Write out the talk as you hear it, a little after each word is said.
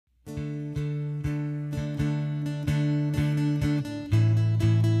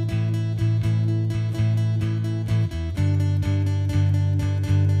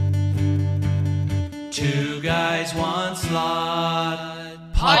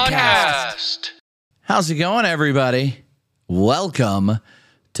Slot Podcast. How's it going, everybody? Welcome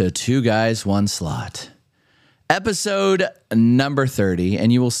to Two Guys, One Slot. Episode number 30,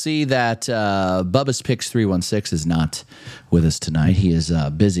 and you will see that Bubba's Picks 316 is not with us tonight. He is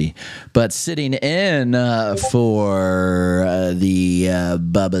busy. But sitting in for the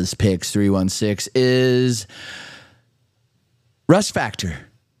Bubba's Picks 316 is Russ Factor.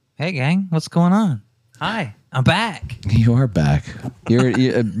 Hey, gang. What's going on? Hi. I'm back. You are back.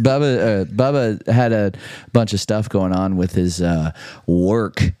 Bubba had a bunch of stuff going on with his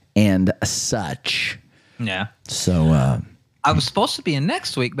work and such. Yeah. So I was supposed to be in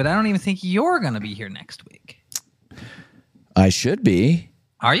next week, but I don't even think you're going to be here next week. I should be.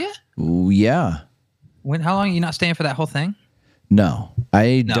 Are you? Yeah. How long are you not staying for that whole thing? No,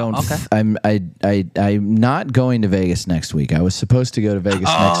 I don't. Okay. I'm not going to Vegas next week. I was supposed to go to Vegas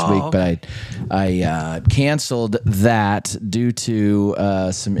next week, but I canceled that due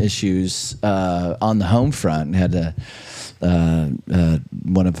to some issues on the home front. Had to,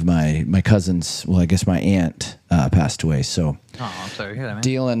 one of my cousins, well, I guess my aunt passed away. So I'm sorry to hear that,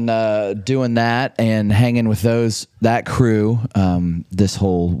 man. doing that and hanging with that crew this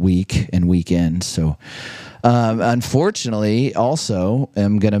whole week and weekend. So. Unfortunately, also,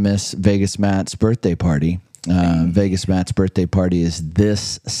 I'm going to miss Vegas Matt's birthday party. Vegas Matt's birthday party is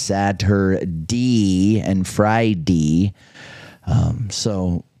this Saturday and Friday.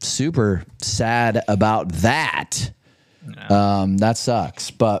 So super sad about that. That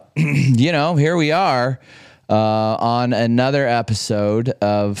sucks. But, here we are on another episode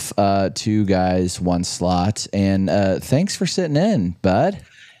of Two Guys, One Slot. And thanks for sitting in, bud.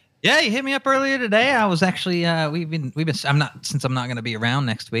 Yeah, you hit me up earlier today. I was actually we've been since I'm not going to be around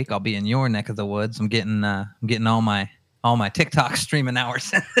next week. I'll be in your neck of the woods. I'm getting all my TikTok streaming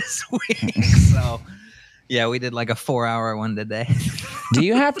hours in this week. So, yeah, we did like a 4-hour one today. Do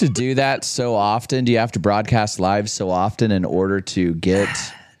you have to do that so often? Do you have to broadcast live so often in order to get?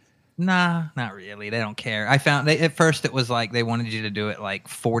 Nah, not really. They don't care. I found at first it was like they wanted you to do it like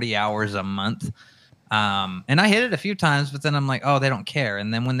 40 hours a month. And I hit it a few times, but then I'm like, oh, they don't care.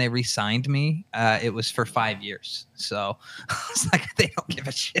 And then when they re-signed me, it was for 5 years. So it's like, they don't give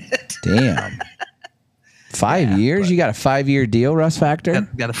a shit. Damn. 5 years? You got a 5-year deal, Russ Factor?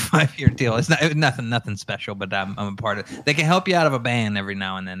 Got a 5-year deal. It's nothing special, but I'm a part of it. They can help you out of a band every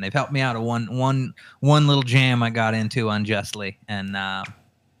now and then. They've helped me out of one little jam I got into unjustly. And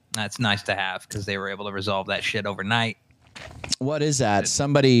that's nice to have because they were able to resolve that shit overnight. What is that?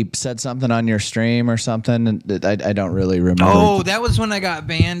 Somebody said something on your stream or something. I don't really remember. Oh, that was when I got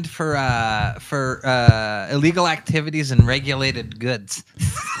banned for illegal activities and regulated goods.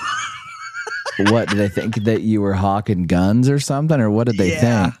 What did they think, that you were hawking guns or something, or what did they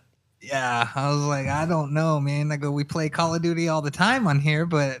think? Yeah, I was like, I don't know, man. I go, we play Call of Duty all the time on here,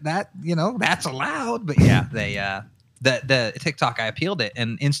 but that's allowed. But yeah, they the TikTok, I appealed it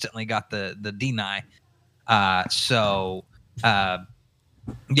and instantly got the deny.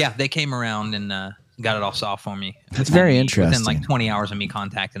 Yeah, they came around and got it all solved for me. That's very interesting. Within like 20 hours of me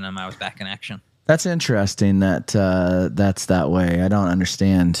contacting them, I was back in action. That's interesting that that's that way. I don't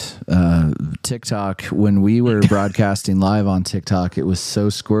understand TikTok. When we were broadcasting live on TikTok, it was so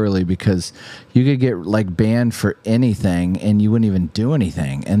squirrely because you could get like banned for anything and you wouldn't even do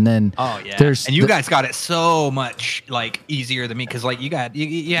anything. And then and you guys got it so much like easier than me because like you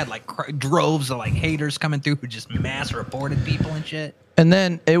had like droves of like haters coming through who just mass reported people and shit. And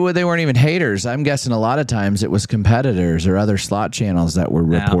then they weren't even haters. I'm guessing a lot of times it was competitors or other slot channels that were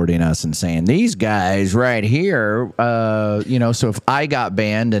reporting us and saying, these guys right here, so if I got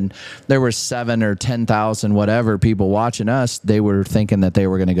banned and there were 7 or 10,000 whatever people watching us, they were thinking that they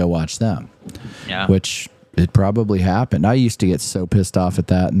were going to go watch them. Yeah. Which it probably happened. I used to get so pissed off at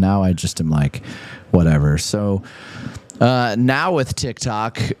that. And now I just am like, whatever. So now with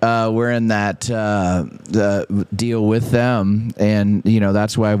TikTok, we're in that deal with them, and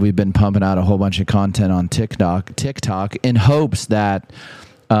that's why we've been pumping out a whole bunch of content on TikTok in hopes that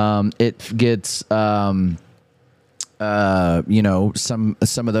it gets some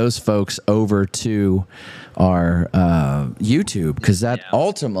of those folks over to our YouTube, because that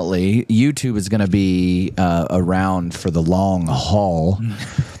ultimately YouTube is going to be around for the long haul.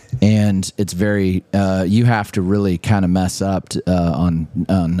 And it's very, you have to really kind of mess up on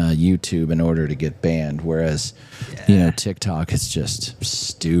YouTube in order to get banned. Whereas, TikTok is just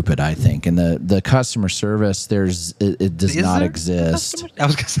stupid, I think. And the customer service, it does not exist. I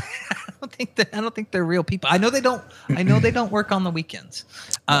was gonna say, I don't think they're real people. I know they don't work on the weekends,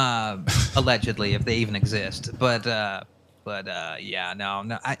 allegedly, if they even exist. But yeah,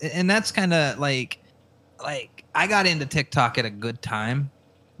 no. And that's kind of like, like I got into TikTok at a good time,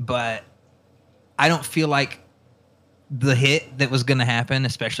 but I don't feel like the hit that was going to happen,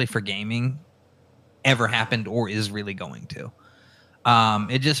 especially for gaming, ever happened or is really going to.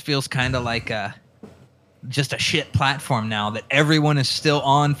 It just feels kind of like just a shit platform now that everyone is still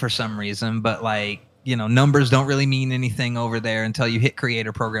on for some reason, but like, you know, numbers don't really mean anything over there until you hit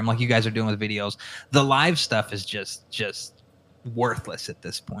creator program like you guys are doing with videos. The live stuff is just worthless at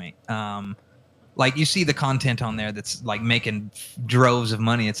this point. Like you see the content on there that's like making droves of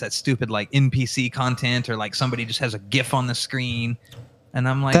money. It's that stupid like NPC content or like somebody just has a GIF on the screen. And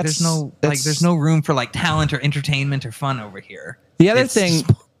I'm like, there's no room for like talent or entertainment or fun over here. The other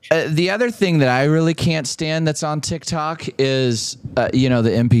thing that I really can't stand that's on TikTok is, you know, the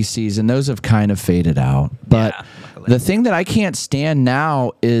NPCs, and those have kind of faded out. But the thing that I can't stand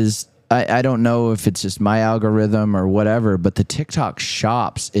now is, I don't know if it's just my algorithm or whatever, but the TikTok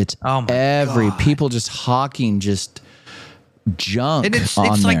shops, it's people just hawking just junk and it's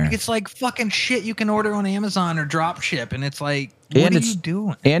on there. Like, it's like fucking shit you can order on Amazon or drop ship, and it's like, what are you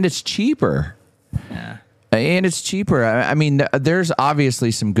doing? And it's cheaper. Yeah. And it's cheaper. I mean, there's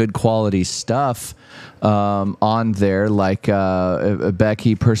obviously some good quality stuff on there, like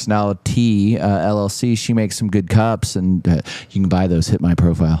Becky Personality LLC. She makes some good cups, and you can buy those. Hit my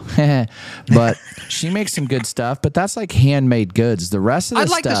profile. But she makes some good stuff. But that's like handmade goods. The rest of the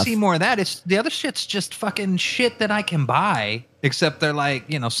stuff, I'd like to see more of that. It's the other shit's just fucking shit that I can buy. Except they're like,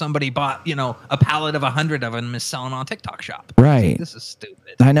 you know, somebody bought, you know, a pallet of 100 of them and is selling on TikTok shop. Right. Like, this is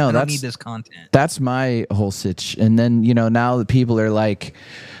stupid. I know. I don't need this content. That's my whole sitch. And then, you know, now the people are like,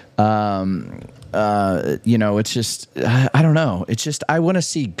 you know, it's just, I don't know. It's just, I want to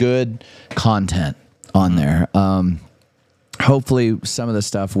see good content on there. Hopefully some of the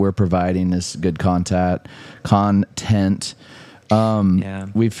stuff we're providing is good content.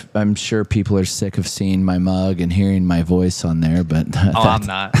 I'm sure people are sick of seeing my mug and hearing my voice on there, but I'm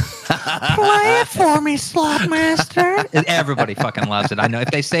not. Play it for me, Slopmaster. Everybody fucking loves it. I know.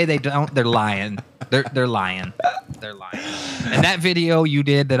 If they say they don't, they're lying. They're lying. They're lying. And that video you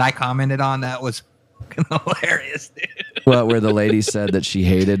did that I commented on, that was fucking hilarious, dude. Well, where the lady said that she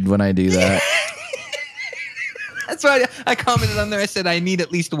hated when I do that. That's why I commented on there. I said I need at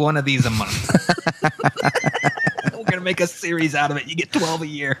least one of these a month. We're gonna make a series out of it. You get 12 a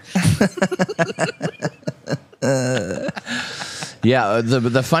year. Yeah,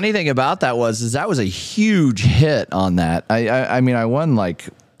 the funny thing about that was that was a huge hit on that. I mean, I won like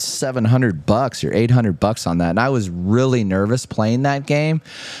 $700 or $800 on that, and I was really nervous playing that game,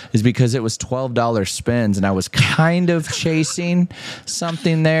 is because it was $12 spins, and I was kind of chasing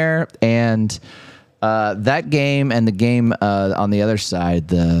something there, and that game and the game on the other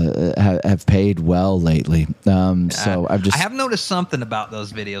side have paid well lately. So I have noticed something about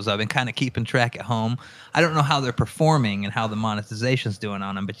those videos. I've been kind of keeping track at home. I don't know how they're performing and how the monetization's doing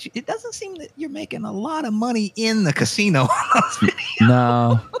on them, but it doesn't seem that you're making a lot of money in the casino on those videos.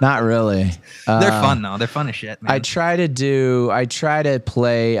 No, not really. They're fun though. They're fun as shit, man. I try to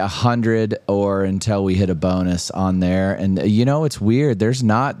play 100 or until we hit a bonus on there, and you know it's weird. There's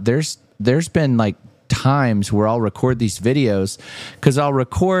been like times where I'll record these videos, because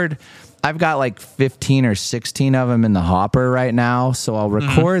I've got like 15 or 16 of them in the hopper right now, so I'll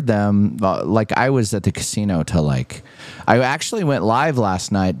record them. Like I was at the casino till I actually went live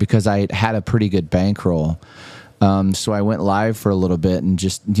last night because I had a pretty good bankroll. So I went live for a little bit, and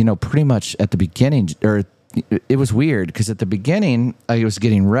just, you know, pretty much at the beginning, or it was weird because at the beginning I was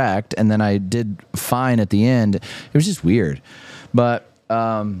getting wrecked, and then I did fine at the end. It was just weird, but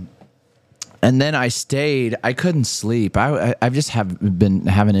and then I stayed. I couldn't sleep. I've just been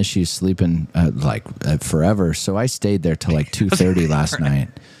having issues sleeping forever. So I stayed there till like 2:30 last night,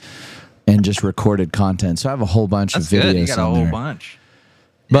 and just recorded content. So I have a whole bunch of videos. Good. You got a whole there. Bunch.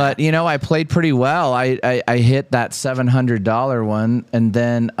 But you know, I played pretty well. I hit that $700 one, and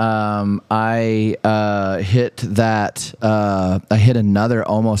then I hit that. I hit another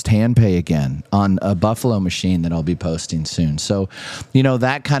almost hand pay again on a Buffalo machine that I'll be posting soon. So, you know,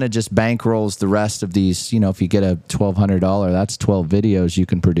 that kind of just bankrolls the rest of these. You know, if you get a $1,200, that's 12 videos you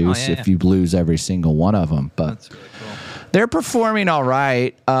can produce if you lose every single one of them. But that's really cool. They're performing all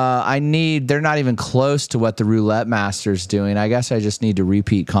right. They're not even close to what the Roulette Master's doing. I guess I just need to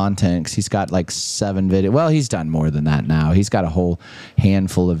repeat content, because he's got like 7 videos. Well, he's done more than that now. He's got a whole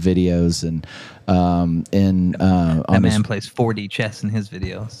handful of videos, and that man plays 4D chess in his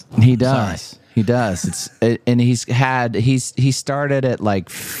videos. He does. Sorry. He does. He started it like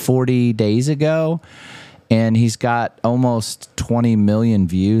 40 days ago, and he's got almost 20 million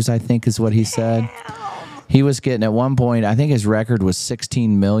views, I think is what he said. He was getting, at one point, I think his record was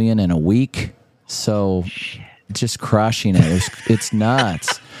 16 million in a week. So just crushing it. It's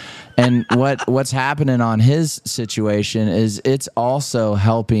nuts. And what's happening on his situation is it's also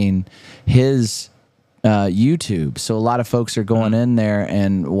helping his YouTube. So a lot of folks are going in there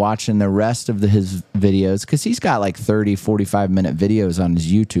and watching the rest of his videos, because he's got like 30, 45-minute videos on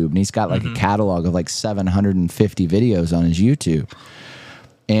his YouTube, and he's got like a catalog of like 750 videos on his YouTube.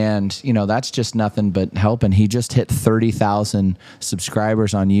 And, you know, that's just nothing but helping. He just hit 30,000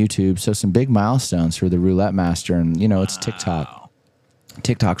 subscribers on YouTube. So some big milestones for the Roulette Master. And, you know, it's TikTok.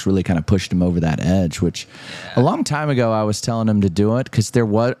 TikTok's really kind of pushed him over that edge, which a long time ago I was telling him to do it because there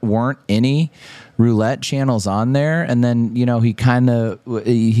weren't any roulette channels on there. And then, you know, he drug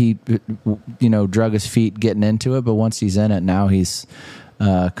his feet getting into it. But once he's in it, now he's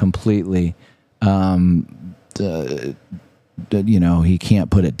completely, you know, he can't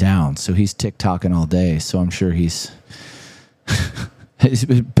put it down. So he's TikToking all day. So I'm sure he's,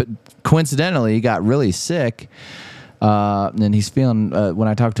 but coincidentally, he got really sick. And he's feeling, when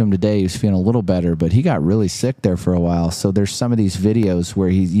I talked to him today, he was feeling a little better, but he got really sick there for a while. So there's some of these videos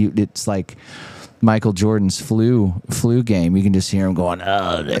where it's like Michael Jordan's flu game. You can just hear him going,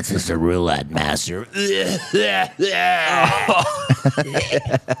 "Oh, this is a roulette master."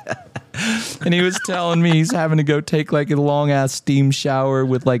 And he was telling me he's having to go take like a long ass steam shower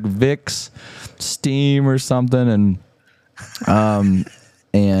with like Vicks steam or something.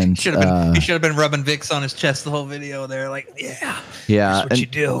 And, he should have been rubbing Vicks on his chest the whole video there, like, yeah, that's what you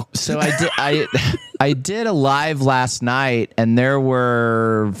do. So I did a live last night, and there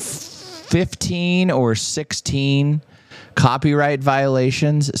were 15 or 16 copyright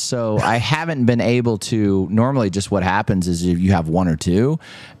violations. So I haven't been able to. Normally, just what happens is you have one or two,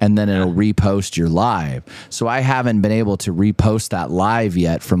 and then it'll repost your live. So I haven't been able to repost that live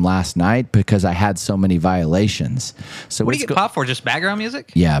yet from last night because I had so many violations. So what do you get popped for? Just background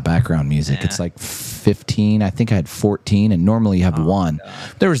music? Yeah, background music. Yeah. It's like 15. I think I had 14, and normally you have one.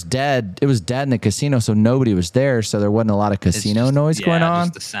 God. It was dead in the casino, so nobody was there. So there wasn't a lot of casino noise going on.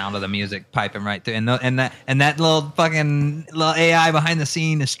 Just the sound of the music piping right through, and that little fucking little AI behind the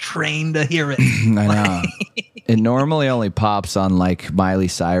scene is trained to hear it. I know. It normally only pops on like Miley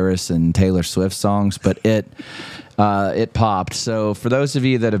Cyrus and Taylor Swift songs, but it popped. So for those of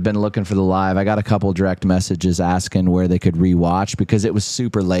you that have been looking for the live, I got a couple direct messages asking where they could rewatch because it was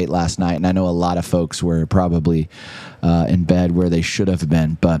super late last night, and I know a lot of folks were probably in bed where they should have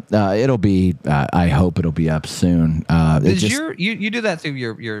been. But it'll be. I hope it'll be up soon. You do that through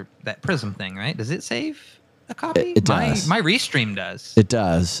your that Prism thing, right? Does it save a copy? It does. My Restream does. It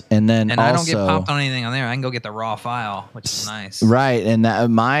does. And then I don't get popped on anything on there. I can go get the raw file, which is nice. Right. And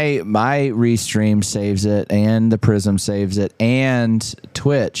my Restream saves it, and the Prism saves it, and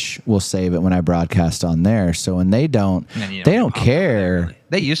Twitch will save it when I broadcast on there. So when they don't care. Really.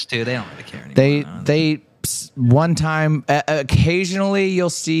 They used to. They don't really care anymore. They one time, occasionally you'll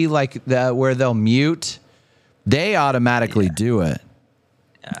see like where they'll mute. They automatically do it.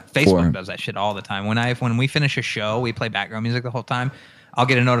 Yeah, Facebook does that shit all the time. When we finish a show, we play background music the whole time. I'll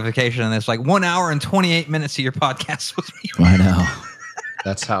get a notification, and it's like 1 hour and 28 minutes of your podcast was me. I know.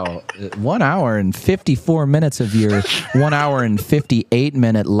 That's how 1 hour and 54 minutes of your 1 hour and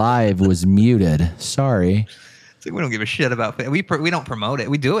 58-minute live was muted. Sorry. It's like we don't give a shit about it. We don't promote it.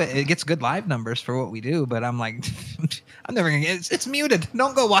 We do it. It gets good live numbers for what we do. But I'm like, I'm never gonna get. It's muted.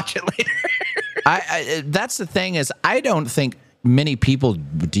 Don't go watch it later. That's the thing is I don't think many people.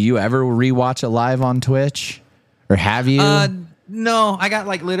 Do you ever rewatch a live on Twitch, or have you? No, I got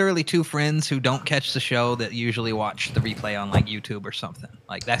like literally 2 friends who don't catch the show that usually watch the replay on like YouTube or something.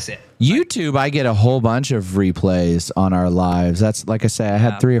 Like that's it. YouTube, I get a whole bunch of replays on our lives. That's like I say, I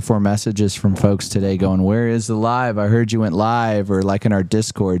had 3 or 4 messages from folks today going, "Where is the live? I heard you went live," or like in our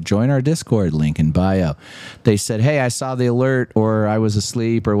Discord, join our Discord, link in bio. They said, "Hey, I saw the alert," or "I was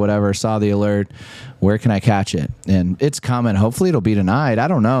asleep," or whatever, saw the alert. Where can I catch it? And it's coming. Hopefully it'll be tonight. I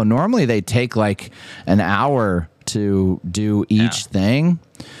don't know. Normally they take like an hour to do each thing,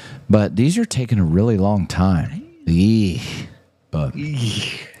 but these are taking a really long time. But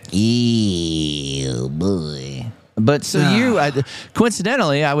boy. But so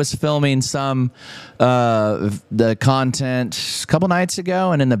coincidentally, I was filming some the content a couple nights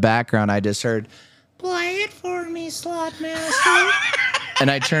ago, and in the background I just heard, "Play it for me, Slot Master." And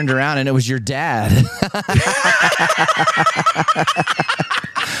I turned around, and it was your dad.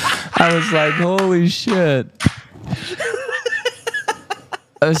 I was like, holy shit.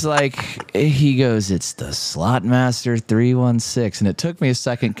 I was like, he goes, "It's the Slot Master 316. And it took me a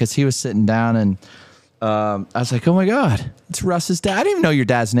second because he was sitting down, and I was like, oh my God, it's Russ's dad. I didn't even know your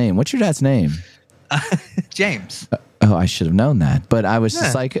dad's name. What's your dad's name? James. Oh, I should have known that. But I was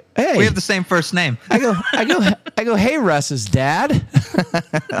just like, hey. We have the same first name. I go, hey, Russ's dad.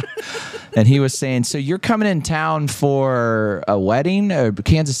 And he was saying, so you're coming in town for a wedding, or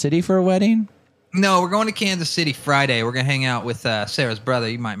Kansas City for a wedding? No, we're going to Kansas City Friday. We're going to hang out with Sarah's brother.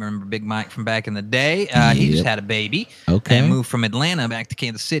 You might remember Big Mike from back in the day. He just had a baby and moved from Atlanta back to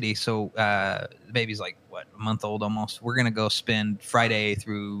Kansas City. So the baby's like, a month old almost. We're going to go spend Friday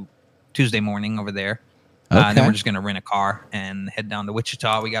through Tuesday morning over there. And then we're just going to rent a car and head down to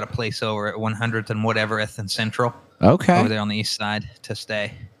Wichita. We got a place over at 100th and whatever and Central. Okay. Over there on the east side to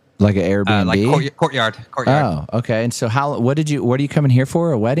stay. Like an Airbnb? Like courtyard. Oh, okay. And so what are you coming here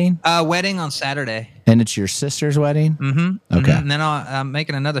for? A wedding? Wedding on Saturday. And it's your sister's wedding? Mm-hmm. Okay. And then I'm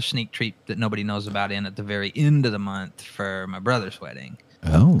making another sneak treat that nobody knows about at the very end of the month for my brother's wedding.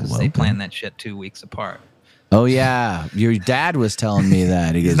 Oh, because they plan that shit 2 weeks apart. Oh, yeah. Your dad was telling me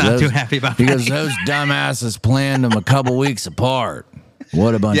that. He's not too happy about that. He goes, those dumbasses planned them a couple weeks apart.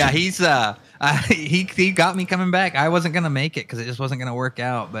 What a bunch of... he's he got me coming back. I wasn't going to make it because it just wasn't going to work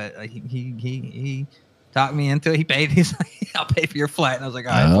out. But he talked me into it. He paid. He's like, I'll pay for your flight. And I was like,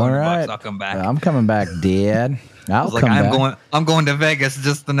 all right, $400, I'll come back. I'm coming back, Dad. I'm going to Vegas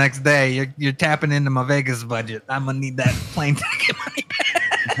just the next day. You're tapping into my Vegas budget. I'm going to need that plane ticket money back.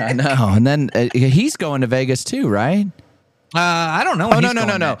 I know. And then he's going to Vegas too, right? I don't know.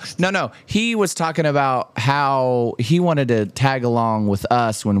 No. He was talking about how he wanted to tag along with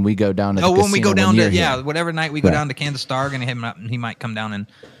us when we go down to the casino. When we go down to whatever night we go down to Kansas Star, going to hit him up, and he might come down and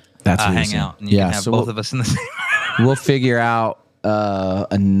hang out, and you can have both of us in the same. We'll figure out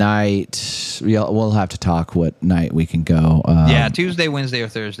a night. We'll have to talk what night we can go. Tuesday, Wednesday, or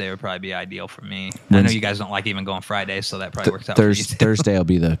Thursday would probably be ideal for me. I know you guys don't like even going Fridays, so that probably works out. Thursday will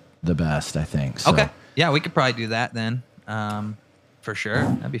be the best, I think. So. Okay. Yeah, we could probably do that then. For sure,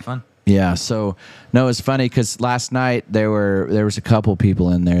 that'd be fun. Yeah. So no, it's funny because last night there was a couple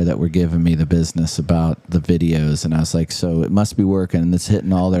people in there that were giving me the business about the videos, and I was like, so it must be working, and it's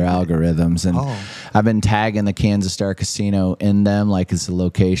hitting all their algorithms. And I've been tagging the Kansas Star Casino in them, like it's a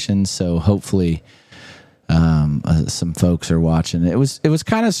location. So hopefully, some folks are watching. It was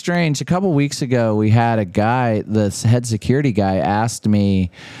kind of strange. A couple weeks ago, we had a guy, the head security guy, asked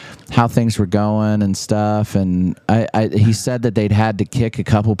me how things were going and stuff, and he said that they'd had to kick a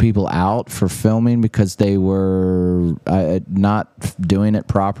couple people out for filming because they were not doing it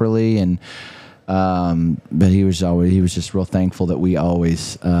properly, and but he was just real thankful that we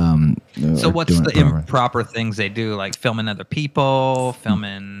always so what's the improper things they do, like filming other people,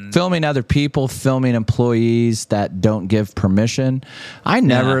 filming employees that don't give permission? I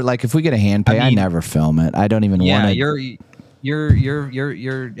never like, if we get a hand pay, I never film it. I don't even want to.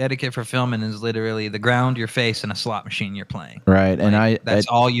 Your etiquette for filming is literally the ground, your face, and a slot machine you're playing. Right, and that's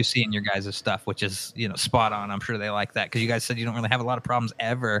all you see in your guys' stuff, which is spot on. I'm sure they like that because you guys said you don't really have a lot of problems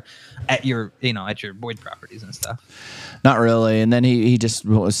ever at your Boyd properties and stuff. Not really. And then he just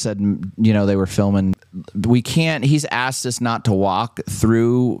said they were filming. We can't. He's asked us not to walk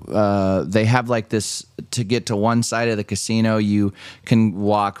through. They have like this to get to one side of the casino. You can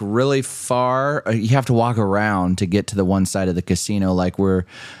walk really far. You have to walk around to get to the one side of the casino, like where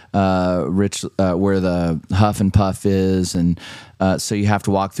where the Huff and Puff is, and so you have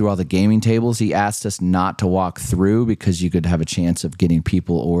to walk through all the gaming tables. He asked us not to walk through because you could have a chance of getting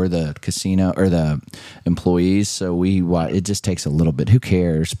people or the casino or the employees. So it just takes a little bit. Who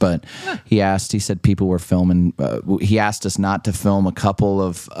cares? But he said people were filming. He asked us not to film a couple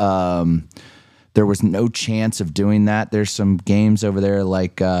of. There was no chance of doing that. There's some games over there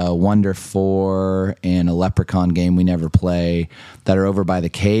like Wonder 4 and a Leprechaun game we never play that are over by the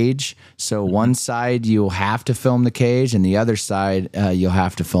cage. So one side you'll have to film the cage, and the other side you'll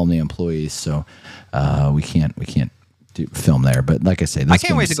have to film the employees. So we can't film there. But like I say, I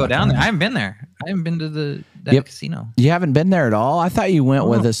can't wait to go down there. I haven't been there. I haven't been to that casino. You haven't been there at all? I thought you went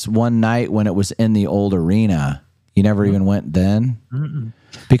with us one night when it was in the old arena. You never even went then? Mm-mm.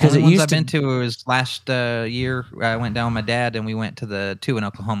 Because the ones I've been to was last year. I went down with my dad, and we went to the 2 in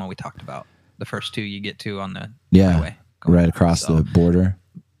Oklahoma we talked about. The first 2 you get to on the highway. Right across the border.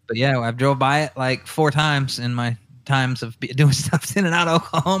 But yeah, I've drove by it like 4 times in my times of doing stuff in and out of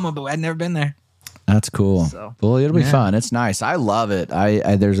Oklahoma, but I'd never been there. That's cool. So, well, it'll be fun. It's nice. I love it.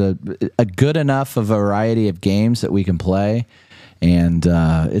 There's a good enough a variety of games that we can play, and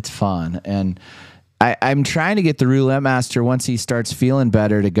it's fun. And I'm trying to get the roulette master, once he starts feeling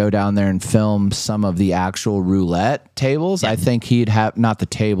better, to go down there and film some of the actual roulette tables. Yeah. I think he'd have, not the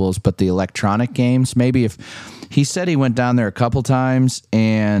tables, but the electronic games. Maybe if he said he went down there a couple times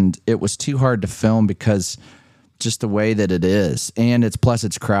and it was too hard to film because just the way that it is, and it's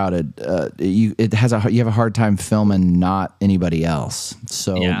crowded. You have a hard time filming not anybody else.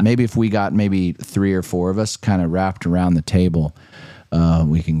 So maybe if we got maybe 3 or 4 of us kind of wrapped around the table,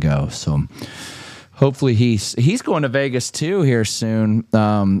 we can go. So hopefully he's going to Vegas too here soon.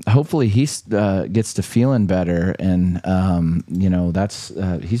 Hopefully he gets to feeling better, and that's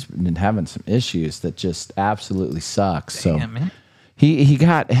he's been having some issues that just absolutely suck. So. Damn, man. He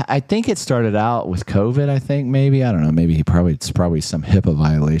got, I think it started out with COVID, I think, maybe. I don't know. Maybe it's probably some HIPAA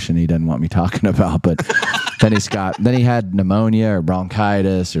violation he doesn't want me talking about. But then he had pneumonia or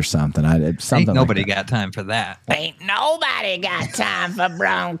bronchitis or something. Ain't nobody got time for that. Ain't nobody got time for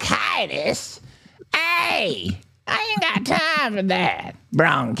bronchitis. Hey, I ain't got time for that.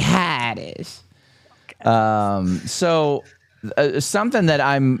 Bronchitis. So... something that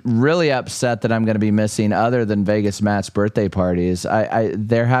I'm really upset that I'm going to be missing, other than Vegas Matt's birthday party, is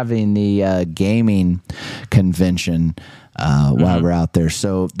they're having the gaming convention while we're out there.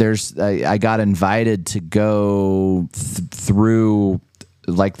 So I got invited to go through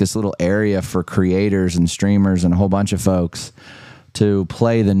like this little area for creators and streamers and a whole bunch of folks to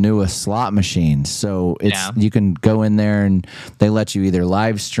play the newest slot machines. So you can go in there and they let you either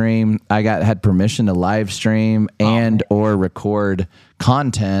live stream. I had permission to live stream or record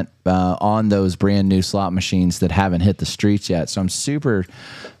content on those brand new slot machines that haven't hit the streets yet. So I'm super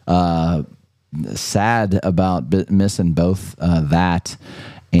sad about missing both that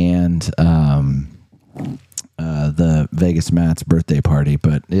and the Vegas Matt's birthday party,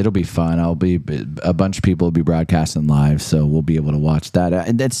 but it'll be fun. A bunch of people will be broadcasting live, so we'll be able to watch that.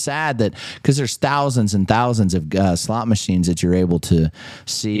 And it's sad that because there's thousands and thousands of slot machines that you're able to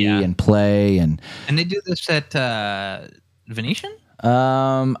see and play, and they do this at Venetian.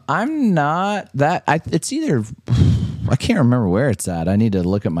 I'm not that. It's either I can't remember where it's at. I need to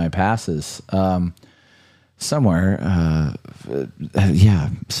look at my passes. Somewhere,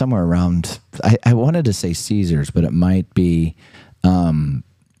 somewhere around. I wanted to say Caesars, but it might be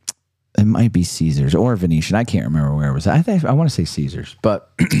Caesars or Venetian. I can't remember where it was. I want to say Caesars, but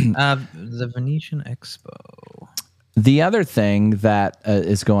the Venetian Expo. The other thing that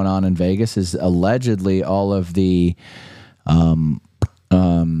is going on in Vegas is allegedly all of the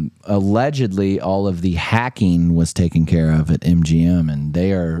hacking was taken care of at MGM, and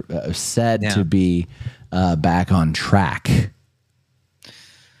they are said to be back on track.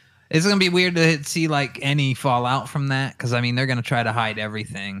 It's going to be weird to see like any fallout from that, because I mean they're going to try to hide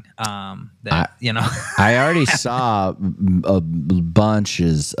everything. I already saw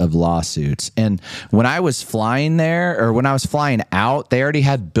bunches of lawsuits, and when I was flying there, or when I was flying out, they already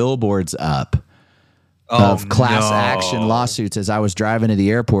had billboards up of class action lawsuits. As I was driving to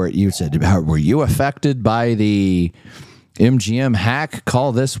the airport, you said, "Were you affected by the MGM hack?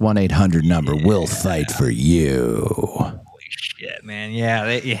 Call this 1-800 number. We'll fight for you." Holy shit, man! Yeah,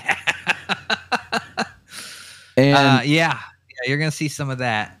 And you're gonna see some of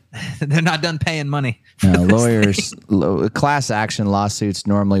that. They're not done paying money. Lawyers, class action lawsuits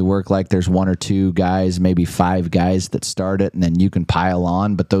normally work like there's 1 or 2 guys, maybe 5 guys that start it, and then you can pile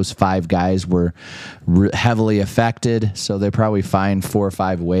on. But those 5 guys were heavily affected, so they probably find 4 or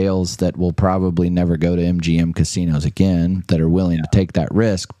 5 whales that will probably never go to MGM casinos again, that are willing to take that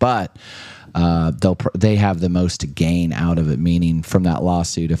risk. But they have the most to gain out of it, meaning from that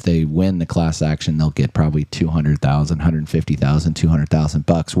lawsuit, if they win the class action, they'll get probably $200,000, $150,000,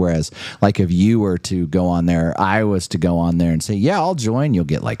 $200,000. Whereas, like if you were to go on there, I was to go on there and say, "Yeah, I'll join," you'll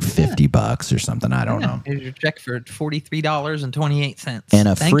get like $50 or something. I don't know. Here's your check for $43.28, and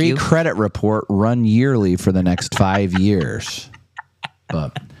a free credit report run yearly for the next 5 years.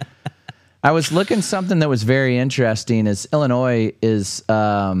 But I was looking something that was very interesting. Is Illinois is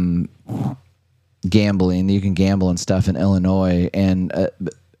gambling. You can gamble and stuff in Illinois, and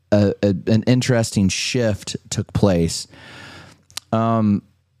an interesting shift took place.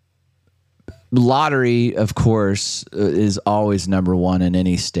 Lottery, of course, is always number one in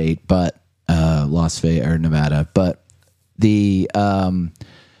any state, but Las Vegas or Nevada. But the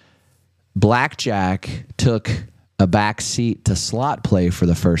blackjack took a back seat to slot play for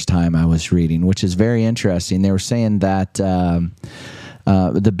the first time, I was reading, which is very interesting. They were saying that the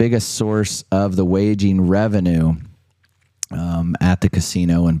biggest source of the wagering revenue at the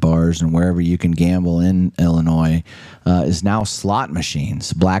casino and bars and wherever you can gamble in Illinois is now slot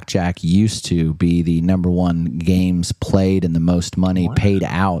machines. Blackjack used to be the number one games played and the most money paid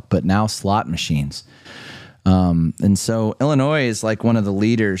out, but now slot machines. And so Illinois is like one of the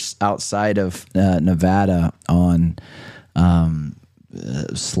leaders outside of Nevada on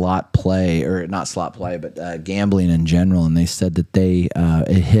slot play, or not slot play, but gambling in general, and they said that they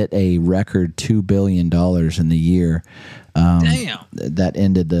it hit a record $2 billion in the year. Damn. That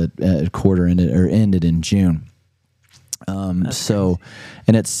ended the quarter ended in June. So,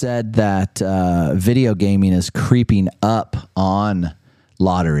 and it said that video gaming is creeping up on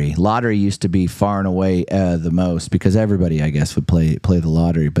lottery. Lottery used to be far and away the most, because everybody, I guess, would play the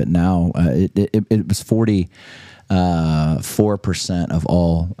lottery. But now it was 4% of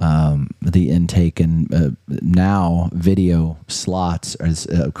all the intake, and now video slots has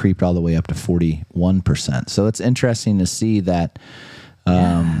creeped all the way up to 41%. So it's interesting to see that.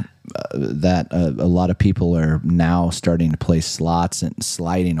 That a lot of people are now starting to play slots and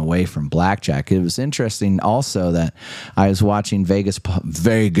sliding away from blackjack. It was interesting also that I was watching Vegas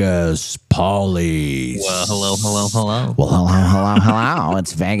Polly. Well, hello. Well, hello.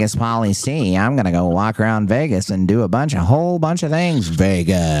 It's Vegas Polly C. I'm gonna go walk around Vegas and do a whole bunch of things.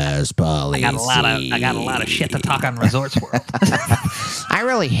 Vegas Polly. I got a lot of shit to talk on Resorts World. I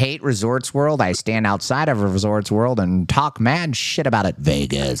really hate Resorts World. I stand outside of a Resorts World and talk mad shit about it.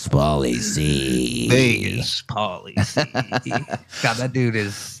 Vegas Policy. Vegas Policy. God, that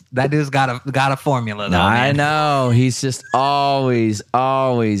dude's got a formula though. I man. know. He's just always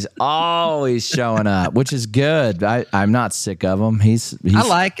showing up, which is good. I'm not sick of him. He's I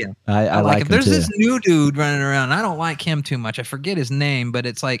like him. I like him. There's too. this new dude running around. I don't like him too much. I forget his name, but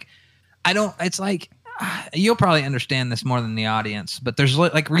it's like you'll probably understand this more than the audience, but there's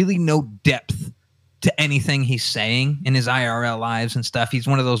like really no depth to anything he's saying in his IRL lives and stuff. He's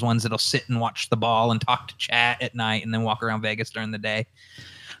one of those ones that'll sit and watch the ball and talk to chat at night and then walk around Vegas during the day.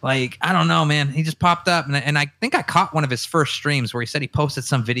 Like, I don't know, man. He just popped up, and I think I caught one of his first streams where he said he posted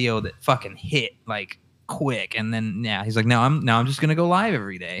some video that fucking hit like quick, and then he's like, no, I'm just gonna go live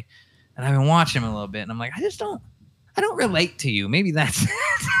every day. And I've been watching him a little bit, and I'm like, I don't relate to you. Maybe that's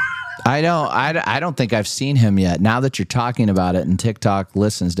I don't think I've seen him yet. Now that you're talking about it, and TikTok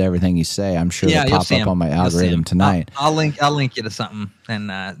listens to everything you say, I'm sure it'll pop up on my algorithm tonight. I'll link you to something, and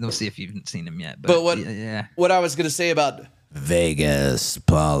we'll see if you haven't seen him yet. But what I was going to say about Vegas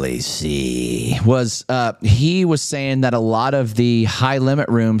Policy was he was saying that a lot of the high limit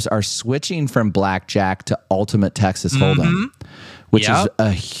rooms are switching from blackjack to ultimate Texas Hold'em. Which is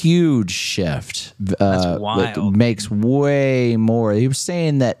a huge shift. That's wild. Makes way more. He was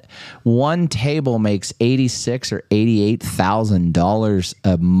saying that one table makes $86,000 or $88,000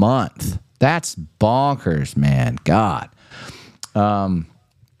 a month. That's bonkers, man. God.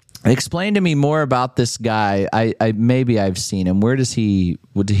 Explain to me more about this guy. Maybe I've seen him. Where does he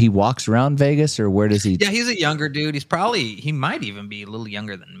walks around Vegas, or where does he? Yeah, he's a younger dude. He might even be a little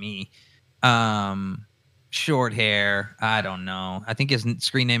younger than me. Short hair. I don't know. I think his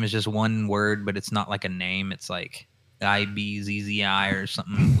screen name is just one word, but it's not like a name. It's like IBZZI or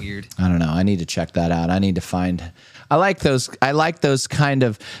something weird. I don't know. I need to check that out. I need to find. I like those kind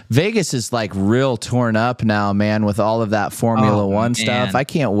of. Vegas is like real torn up now, man, with all of that Formula One stuff. I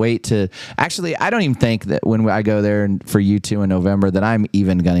can't wait to. Actually, I don't even think that when I go there for U2 in November that I'm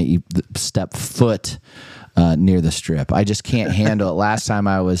even gonna step foot near the Strip. I just can't handle it. Last time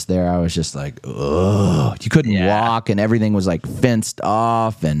I was there, I was just like, oh, you couldn't walk, and everything was like fenced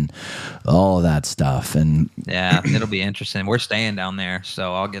off and all of that stuff. And yeah, it'll be interesting. We're staying down there,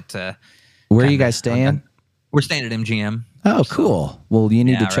 so I'll get to. Where are you guys staying? We're staying at MGM. Oh, cool. Well, you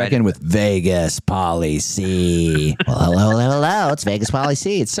need to check in with Vegas Policy. Well, hello. It's Vegas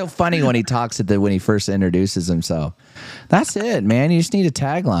Policy. It's so funny when he talks when he first introduces himself. That's it, man. You just need a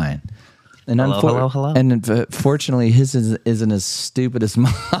tagline. And hello. And fortunately, his isn't as stupid as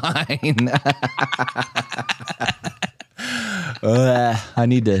mine. I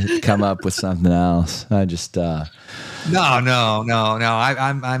need to come up with something else. I just no.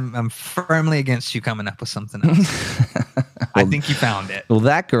 I'm firmly against you coming up with something else. I think you found it. Well,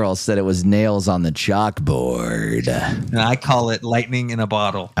 that girl said it was nails on the chalkboard. And I call it lightning in a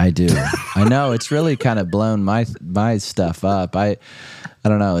bottle. I do. I know it's really kind of blown my stuff up. I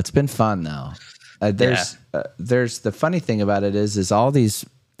don't know. It's been fun though. There's the funny thing about it is all these.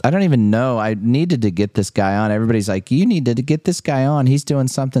 I don't even know. I needed to get this guy on. Everybody's like, you needed to get this guy on. He's doing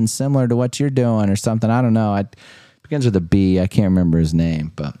something similar to what you're doing or something. I don't know. It begins with a B. I can't remember his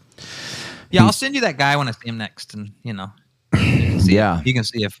name, but yeah, I'll send you that guy when I see him next, and you can see you can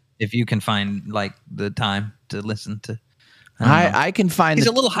see if you can find like the time to listen to. I can find. He's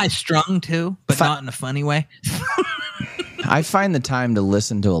a little high strung too, but not in a funny way. I find the time to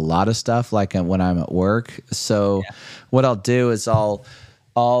listen to a lot of stuff, like when I'm at work. So what I'll do is I'll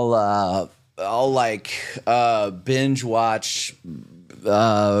binge watch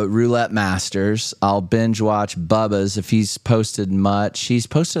Roulette Masters. I'll binge watch Bubba's if he's posted much. He's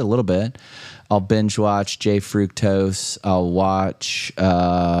posted a little bit. I'll binge watch Jay Fructose. I'll watch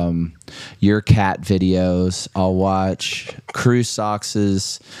your cat videos. I'll watch Crew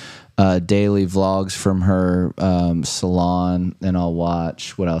Socks's daily vlogs from her salon, and I'll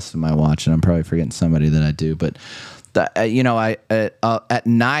watch, what else am I watching? I'm probably forgetting somebody that I do, but at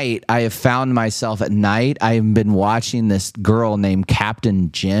night, I have found myself at night. I have been watching this girl named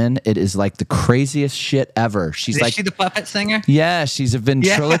Captain Jen. It is like the craziest shit ever. Is she the puppet singer? Yeah, she's a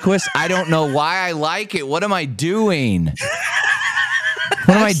ventriloquist. Yeah. I don't know why I like it. What am I doing?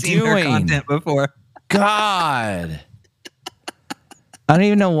 What am I doing? Her content before. God, I don't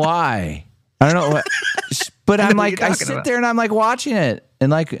even know why. I don't know what. But I'm like, I sit there and I'm like watching it. And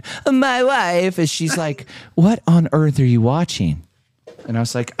like, my wife, and she's like, what on earth are you watching? And I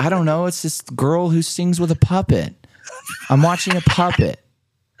was like, I don't know. It's this girl who sings with a puppet. I'm watching a puppet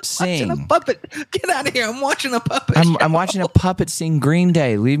sing. Watching a puppet. Get out of here. I'm watching a puppet. I'm watching a puppet sing Green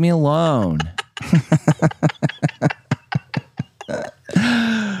Day. Leave me alone.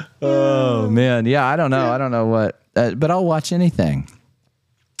 Oh, man. Yeah, I don't know. I don't know what. But I'll watch anything.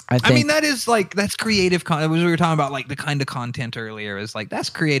 I mean, that is like, that's creative. We were talking about like the kind of content earlier is like, that's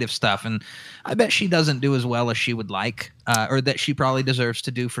creative stuff. And I bet she doesn't do as well as she would like, or that she probably deserves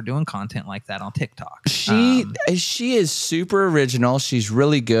to do for doing content like that on TikTok. She is super original. She's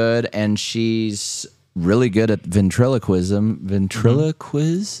really good. And she's really good at ventriloquism.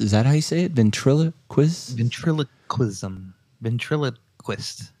 Ventriloquist? Is that how you say it? Ventriloquist? Ventriloquism.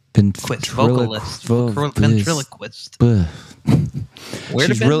 Ventriloquist. Ventriloquist. Ventriloquist. Where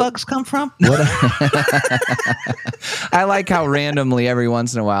do bugs come from? I like how randomly every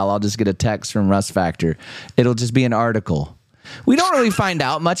once in a while I'll just get a text from Rust Factor. It'll just be an article. We don't really find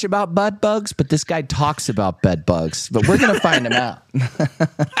out much about bed bugs, but this guy talks about bed bugs. But we're going to find him out.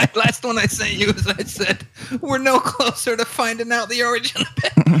 Last one I sent you is I said, we're no closer to finding out the origin of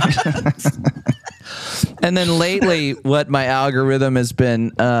bed bugs. And then lately, what my algorithm has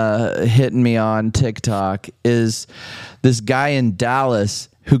been hitting me on TikTok is this guy in Dallas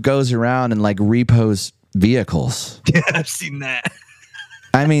who goes around and like repos vehicles. Yeah, I've seen that.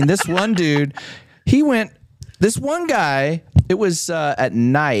 I mean, this one dude, this one guy, it was at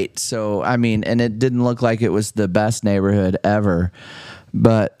night. So, I mean, and it didn't look like it was the best neighborhood ever.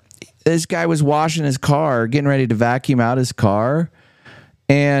 But this guy was washing his car, getting ready to vacuum out his car.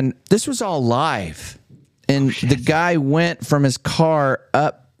 And this was all live. And the guy went from his car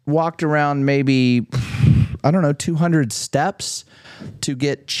up, walked around maybe, I don't know, 200 steps to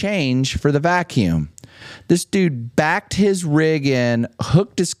get change for the vacuum. This dude backed his rig in,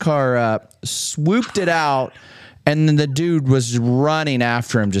 hooked his car up, swooped it out, and then the dude was running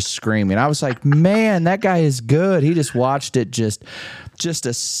after him, just screaming. I was like, man, that guy is good. He just watched it, just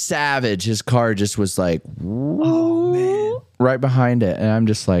a savage. His car just was like, oh, man, right behind it. And I'm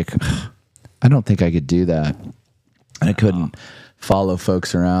just like, I don't think I could do that. I couldn't follow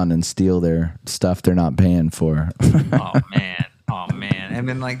folks around and steal their stuff they're not paying for. Oh, man. Oh, man. And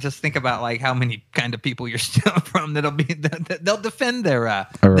then, like, just think about, like, how many kind of people you're stealing from they'll defend their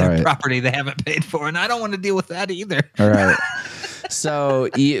property they haven't paid for. And I don't want to deal with that either. All right. So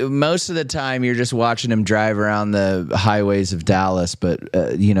most of the time you're just watching him drive around the highways of Dallas, but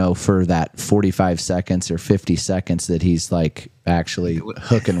for that 45 seconds or 50 seconds that he's like actually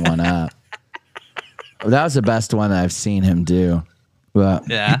hooking one up. That was the best one that I've seen him do. But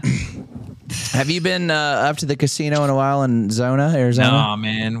yeah. Have you been up to the casino in a while in Zona, Arizona? No,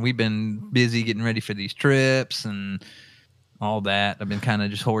 man. We've been busy getting ready for these trips and all that. I've been kind of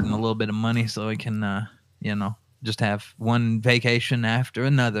just hoarding a little bit of money so we can, just have one vacation after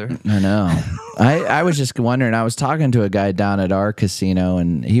another. I know. I was just wondering. I was talking to a guy down at our casino,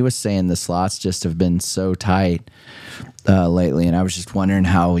 and he was saying the slots just have been so tight lately. And I was just wondering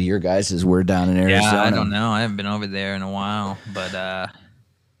how your guys' were down in Arizona. Yeah, I don't know. I haven't been over there in a while, but I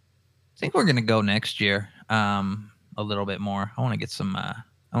think we're gonna go next year. A little bit more. I want to get some. I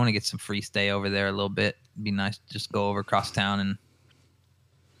want to get some free stay over there a little bit. It'd be nice to just go over across town and.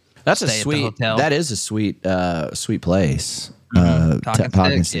 That's a sweet. That is a sweet, sweet place.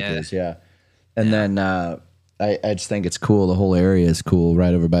 Talking Stick, yeah. And then I just think it's cool. The whole area is cool,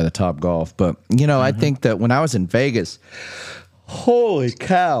 right over by the Top Golf. But I think that when I was in Vegas, holy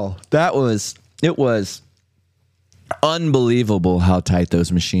cow, it was unbelievable how tight those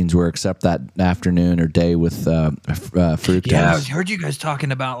machines were, except that afternoon or day with Fructose. Yeah, I heard you guys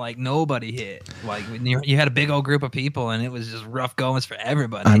talking about like nobody hit. Like when you had a big old group of people and it was just rough goings for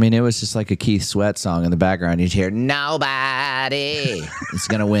everybody. I mean, it was just like a Keith Sweat song in the background. You'd hear, nobody is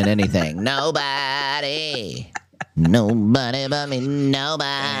going to win anything. Nobody. Nobody but me,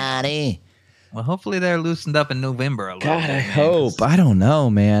 nobody. Well, hopefully they're loosened up in November a little God, bit. I hope. I don't know,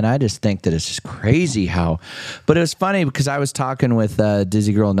 man. I just think that it's just crazy how. But it was funny because I was talking with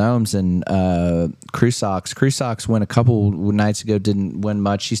Dizzy Girl Gnomes and Crusox. Crusox went a couple nights ago, didn't win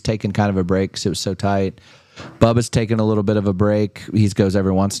much. She's taking kind of a break because it was so tight. Bubba's taking a little bit of a break. He goes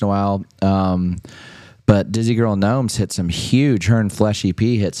every once in a while. But Dizzy Girl Gnomes hit some huge, her and Flesh EP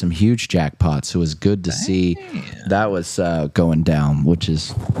hit some huge jackpots. So it was good to see that was going down, which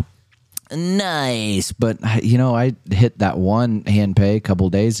is nice. But, you know, I hit that one hand pay a couple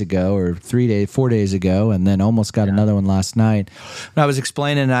days ago or 4 days ago, and then almost got another one last night. But I was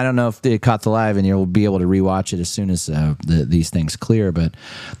explaining, I don't know if they caught the live, and you'll be able to rewatch it as soon as these things clear. But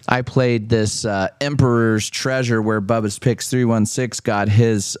I played this Emperor's Treasure where Bubba's Picks 316 got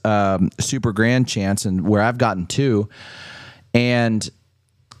his super grand chance, and where I've gotten two. And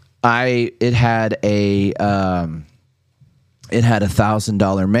it had a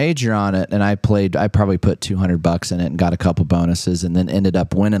 $1,000 major on it, and I probably put $200 in it and got a couple bonuses, and then ended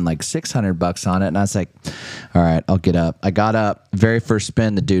up winning like $600 on it. And I was like, all right, I'll get up. I got up. Very first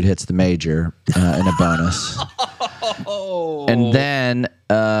spin, the dude hits the major in a bonus. And then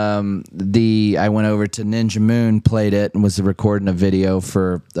I went over to Ninja Moon, played it, and was recording a video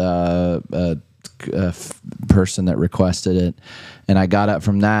for a person that requested it. And I got up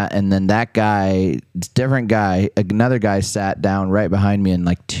from that, and then that guy, different guy, another guy sat down right behind me, and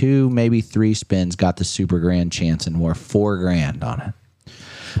like 2, maybe 3 spins got the super grand chance and wore $4,000 on it.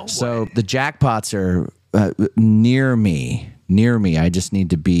 So the jackpots are near me. I just need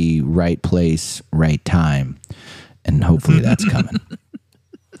to be right place, right time, and hopefully that's coming.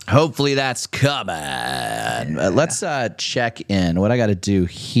 Hopefully that's coming. Let's check in. What I got to do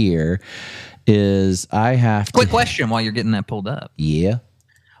here is I have to... Quick question while you're getting that pulled up. Yeah.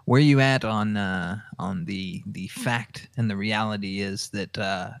 Where are you at on the fact and the reality is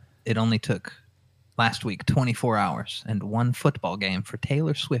that it only took last week 24 hours and one football game for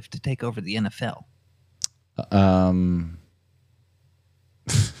Taylor Swift to take over the NFL?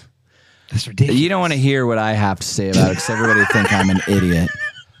 That's ridiculous. You don't want to hear what I have to say about it because everybody think I'm an idiot.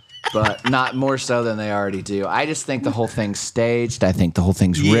 But not more so than they already do. I just think the whole thing's staged. I think the whole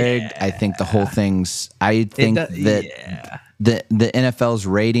thing's rigged. I think the whole thing's... I think that the NFL's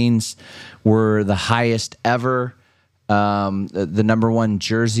ratings were the highest ever. The number one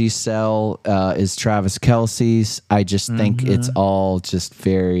jersey sell is Travis Kelce's. I just think it's all just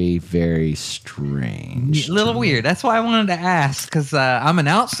very, very strange. A little weird. That's why I wanted to ask, because I'm an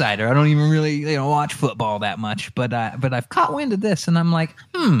outsider. I don't even really watch football that much, but I've caught wind of this, and I'm like,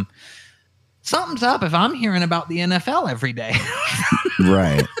 something's up if I'm hearing about the NFL every day.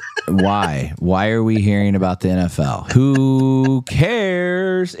 Right. Why? Why are we hearing about the NFL? Who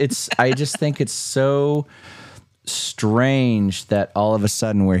cares? I just think it's so strange that all of a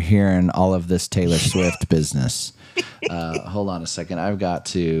sudden we're hearing all of this Taylor Swift business. Hold on a second. I've got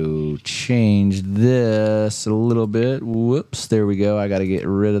to change this a little bit. Whoops. There we go. I got to get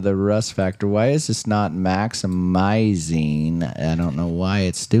rid of the rust factor. Why is this not maximizing? I don't know why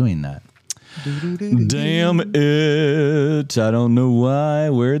it's doing that. Damn it. I don't know why.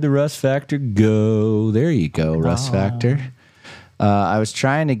 Where'd the rust factor go? There you go, rust factor. I was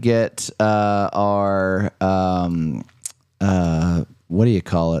trying to get our what do you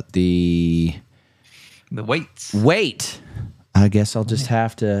call it? The weights. Weight. I guess I'll just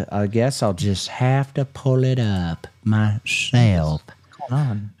have to pull it up myself. What's going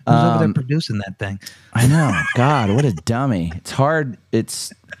on? Who's over there producing that thing? I know. God, what a dummy. It's hard.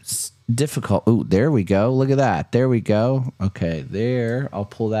 It's difficult. Ooh, there we go. Look at that. There we go. Okay, there. I'll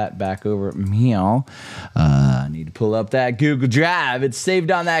pull that back over. Meow. I need to pull up that Google Drive. It's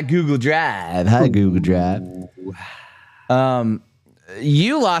saved on that Google Drive. Hi, Google Drive.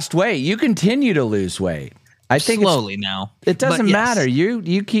 You lost weight. You continue to lose weight. I think slowly now. It doesn't matter.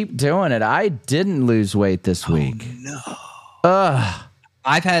 You keep doing it. I didn't lose weight this week. No. Ugh.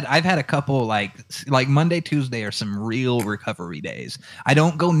 I've had a couple like Monday, Tuesday are some real recovery days. I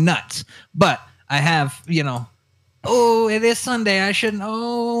don't go nuts, but I have, oh, it is Sunday. I shouldn't.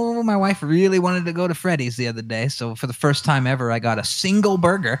 Oh, my wife really wanted to go to Freddy's the other day. So for the first time ever, I got a single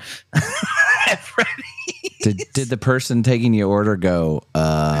burger at Freddy's. Did the person taking your order go,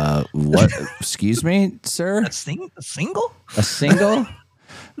 what? Excuse me, sir? A single? A single?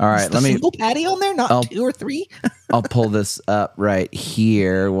 All right, let me single patty on there, not 2 or 3. I'll pull this up right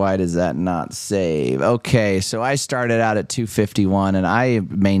here. Why does that not save? Okay, so I started out at 251, and I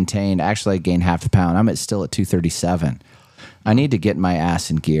maintained. Actually, I gained half a pound. I'm still at 237. I need to get my ass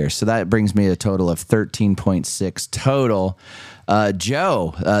in gear. So that brings me to a total of 13.6 total.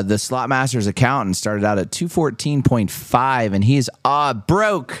 Joe, the Slot Masters accountant, started out at 214.5, and he's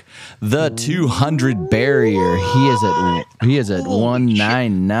broke the 200 barrier. He is at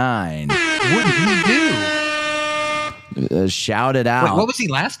 199. What did he do? Shout it out. Wait, what was he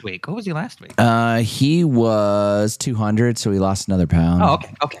last week? He was 200, so he lost another pound. Oh,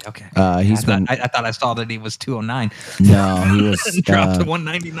 okay. I thought I saw that he was 209. No, he was dropped to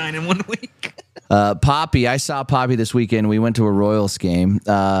 199 in 1 week. Poppy, I saw Poppy this weekend. We went to a Royals game.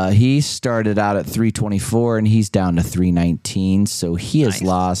 He started out at 324, and he's down to 319. So he has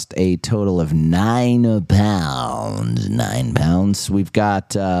lost a total of 9 pounds. 9 pounds. We've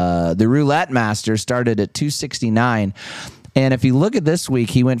got the Roulette Master started at 269. And if you look at this week,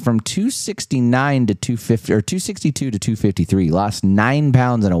 he went from 269 to 250, or 262 to 253. Lost 9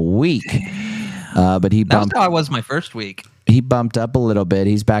 pounds in a week. But he bumped. That's how I was my first week. He bumped up a little bit.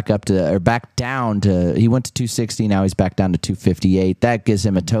 He's back down to, he went to 260. Now he's back down to 258. That gives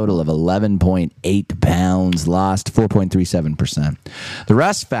him a total of 11.8 pounds lost, 4.37%. The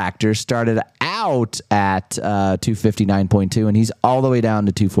Rust Factor started out at 259.2, and he's all the way down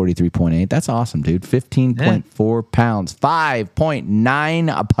to 243.8. That's awesome, dude. 15.4 pounds,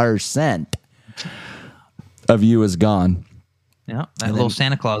 5.9% of you is gone. Yeah, that little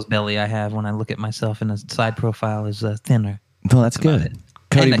Santa Claus belly I have when I look at myself in a side profile is thinner. Well, that's good.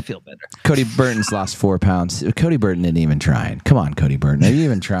 And I feel better. Cody Burton's lost 4 pounds. Cody Burton isn't even trying. Come on, Cody Burton. Are you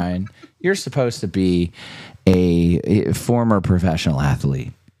even trying? You're supposed to be a former professional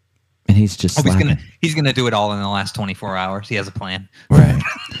athlete. And he's just he's gonna do it all in the last 24 hours. He has a plan. Right.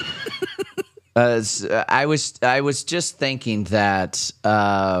 I was just thinking that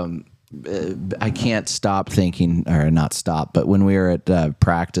I can't stop thinking, or not stop, but when we were at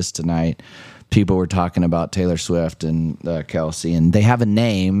practice tonight, people were talking about Taylor Swift and Kelsey, and they have a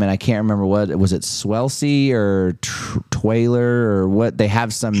name, and I can't remember what was it, Swelcey or Twaler or what? They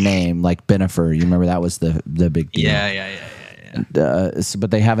have some name like Benifer. You remember that was the big deal. Yeah.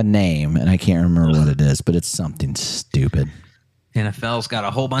 But they have a name, and I can't remember what it is, but it's something stupid. NFL's got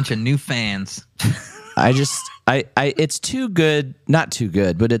a whole bunch of new fans. It's too good, not too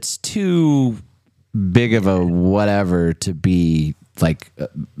good, but it's too big of a whatever to be like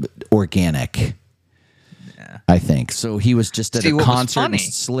organic. Yeah. I think. So he was just at a concert and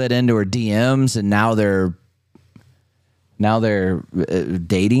slid into her DMs, and now they're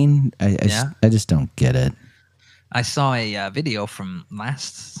dating. I just don't get it. I saw a video from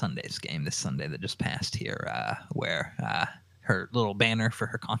last Sunday's game, this Sunday that just passed here, where her little banner for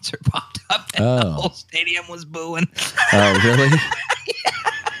her concert popped up, and the whole stadium was booing. Oh, really?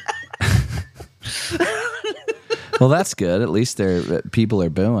 Well, that's good. At least people are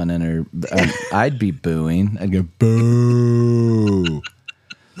booing, and I'd be booing. I'd go boo.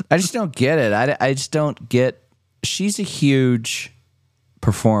 I just don't get it. I just don't get. She's a huge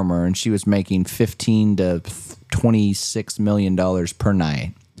performer, and she was making $15 to $26 million per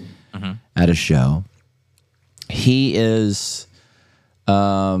night at a show. He is,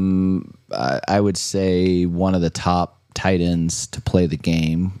 I would say, one of the top tight ends to play the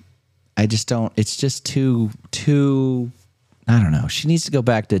game. I just don't. It's just too. I don't know. She needs to go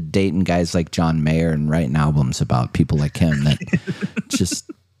back to dating guys like John Mayer and writing albums about people like him that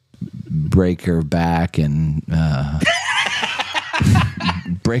just break her back and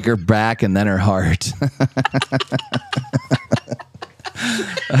break her back and then her heart.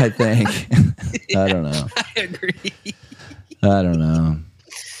 I think. I don't know. I agree. I don't know.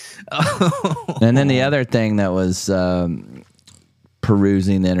 And then the other thing that was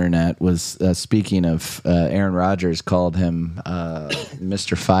perusing the internet was, speaking of Aaron Rodgers called him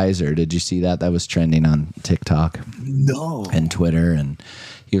Mr. Pfizer. Did you see that? That was trending on TikTok. No. And Twitter, and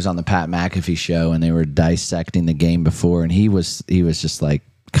he was on the Pat McAfee show, and they were dissecting the game before, and he was just like,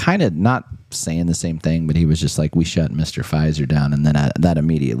 kind of not saying the same thing, but he was just like, we shut Mr. Pfizer down, and then that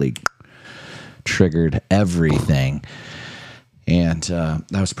immediately triggered everything. And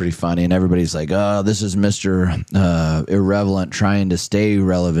that was pretty funny. And everybody's like, oh, this is Mr. Irrelevant trying to stay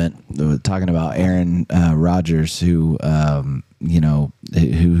relevant. Talking about Aaron Rodgers, who,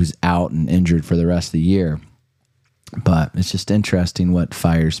 who's out and injured for the rest of the year. But it's just interesting what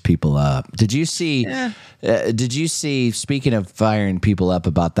fires people up. Did you see, speaking of firing people up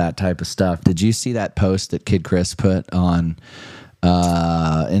about that type of stuff, did you see that post that Kid Chris put on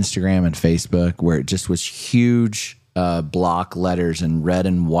Instagram and Facebook where it just was huge block letters in red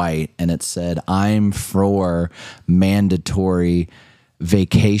and white, and it said, I'm for mandatory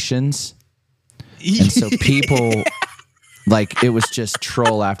vacations. And so people Like, it was just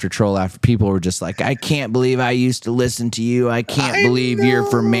troll after troll after. People were just like, I can't believe I used to listen to you. I can't believe you're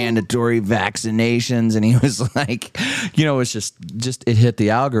for mandatory vaccinations. And he was like, you know, it's just it hit the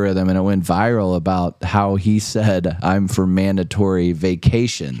algorithm and it went viral about how he said, I'm for mandatory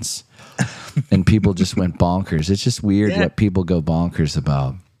vacations. And people just went bonkers. It's just weird what people go bonkers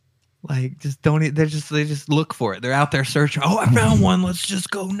about. Like, just don't. They just look for it. They're out there searching. Oh, I found one. Let's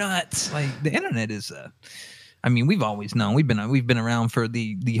just go nuts. Like, the internet is I mean, we've always known. We've been around for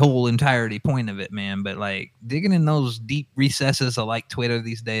the whole entirety point of it, man. But like digging in those deep recesses of like Twitter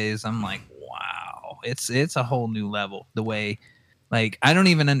these days, I'm like, wow, it's a whole new level. The way, like, I don't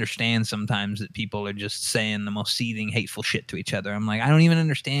even understand sometimes that people are just saying the most seething, hateful shit to each other. I'm like, I don't even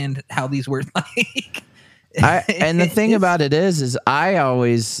understand how these words like. And the thing about it is I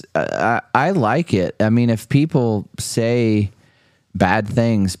always I like it. I mean, if people say bad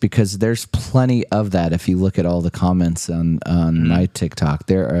things, because there's plenty of that. If you look at all the comments on my TikTok,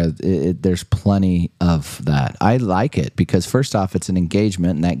 there's plenty of that. I like it because first off, it's an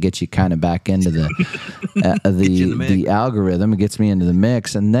engagement, and that gets you kind of back into the the algorithm. It gets me into the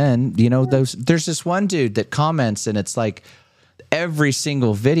mix, and then there's this one dude that comments, and it's like every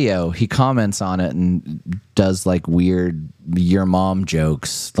single video he comments on it and does like weird your mom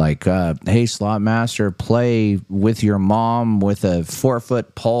jokes, like hey slot master, play with your mom with a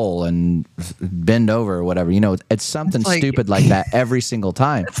 4-foot pole and bend over or whatever. It's something like, stupid like that every single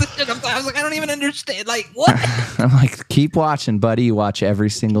time. I was like, I don't even understand, like, what? I'm like, keep watching, buddy. You watch every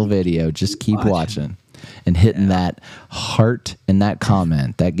single video, just keep watching and hitting that heart and that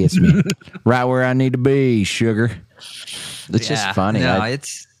comment. That gets me right where I need to be, sugar. It's just funny. No,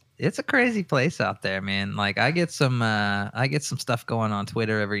 it's a crazy place out there, man. Like, I get some stuff going on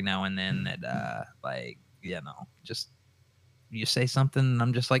Twitter every now and then that just you say something and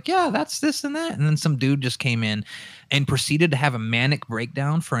I'm just like, yeah, that's this and that. And then some dude just came in and proceeded to have a manic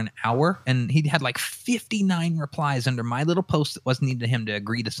breakdown for an hour. And he had like 59 replies under my little post that wasn't needed him to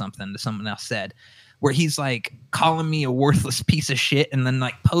agree to something that someone else said, where he's like calling me a worthless piece of shit and then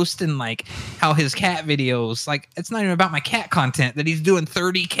like posting like how his cat videos, like, it's not even about my cat content, that he's doing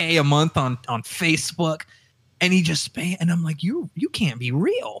 30K a month on Facebook. And he just, and I'm like, you can't be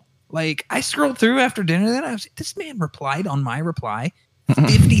real. Like, I scrolled through after dinner, then I was like, this man replied on my reply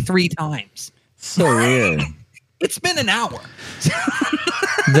 53 times. So weird. It's been an hour.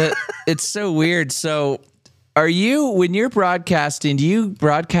 It's so weird. So when you're broadcasting, do you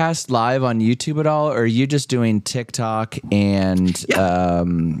broadcast live on YouTube at all, or are you just doing TikTok and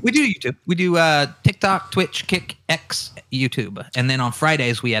we do YouTube. We do TikTok, Twitch, Kick, X, YouTube. And then on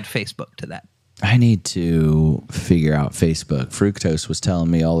Fridays we add Facebook to that. I need to figure out Facebook. Fructose was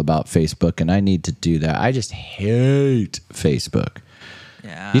telling me all about Facebook, and I need to do that. I just hate Facebook.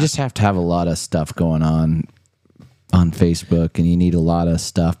 Yeah. You just have to have a lot of stuff going on Facebook, and you need a lot of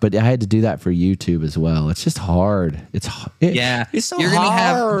stuff. But I had to do that for YouTube as well. It's just hard. It's so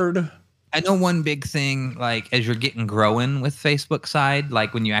hard. I know one big thing, like, as you're getting growing with Facebook side,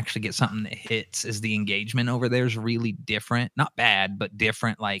 like when you actually get something that hits, is the engagement over there is really different. Not bad, but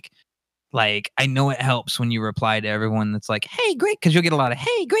different. Like, I know it helps when you reply to everyone that's like, hey, great, because you'll get a lot of,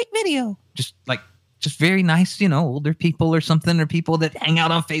 hey, great video. Just very nice, older people or something, or people that hang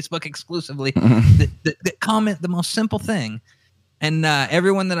out on Facebook exclusively that comment the most simple thing. And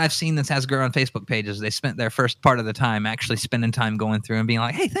everyone that I've seen that has grown on Facebook pages, they spent their first part of the time actually spending time going through and being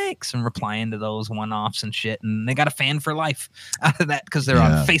like, hey, thanks, and replying to those one-offs and shit. And they got a fan for life out of that because they're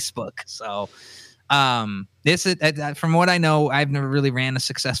on Facebook. So from what I know, I've never really ran a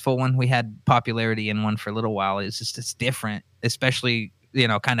successful one. We had popularity in one for a little while. It's different, especially,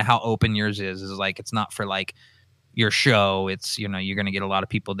 kind of how open yours is like, it's not for like your show. It's, you're going to get a lot of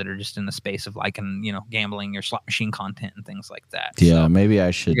people that are just in the space of liking, gambling, your slot machine content and things like that. Yeah. So maybe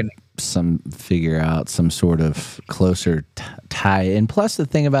I should figure out some sort of closer tie. And plus the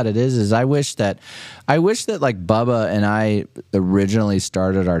thing about it is I wish that like Bubba and I originally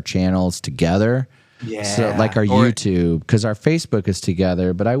started our channels together. Yeah. So like our YouTube, because our Facebook is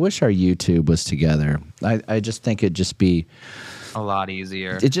together, but I wish our YouTube was together. I just think it'd just be a lot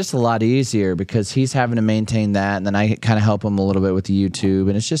easier. It's just a lot easier because he's having to maintain that, and then I kind of help him a little bit with the YouTube,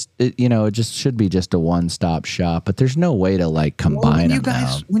 and it's just it just should be just a one-stop shop. But there's no way to like combine them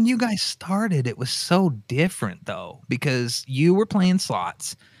now. When you guys started, it was so different though, because you were playing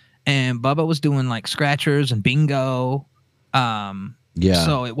slots, and Bubba was doing like scratchers and bingo. Yeah.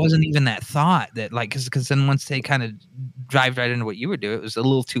 So it wasn't even that thought that like, because then once they kind of dived right into what you were doing, it was a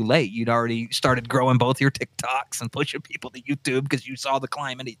little too late. You'd already started growing both your TikToks and pushing people to YouTube because you saw the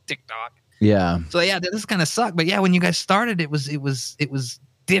climate of TikTok. Yeah. So yeah, this kind of sucked. But yeah, when you guys started, it was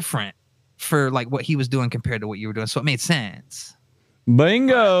different for like what he was doing compared to what you were doing. So it made sense.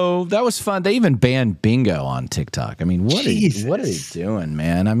 Bingo. That was fun. They even banned bingo on TikTok. I mean, what are they doing,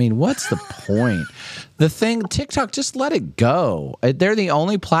 man? I mean, what's the point? The thing, TikTok, just let it go. They're the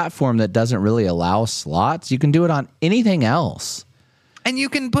only platform that doesn't really allow slots. You can do it on anything else. And you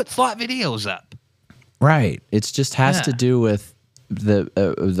can put slot videos up. Right. It just has to do with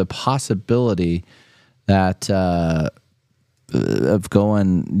the possibility that of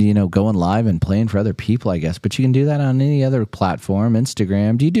going live and playing for other people, I guess. But you can do that on any other platform.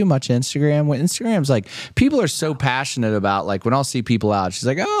 Instagram. Do you do much Instagram? Well, Instagram's like, people are so passionate about, like, when I'll see people out, she's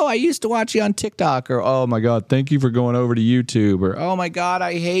like, oh, I used to watch you on TikTok, or oh my God, thank you for going over to YouTube, or oh my God,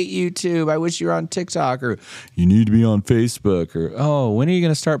 I hate YouTube, I wish you were on TikTok, or you need to be on Facebook, or oh, when are you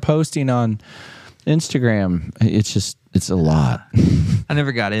going to start posting on Instagram? It's a lot. I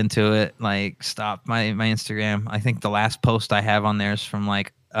never got into it. Like, stopped my Instagram. I think the last post I have on there is from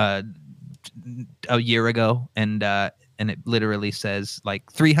like a year ago, and it literally says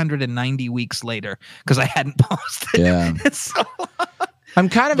like 390 weeks later because I hadn't posted. Yeah. So, I'm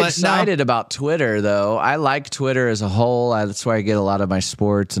kind of excited about Twitter, though. I like Twitter as a whole. That's where I get a lot of my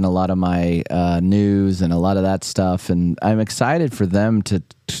sports and a lot of my news and a lot of that stuff. And I'm excited for them to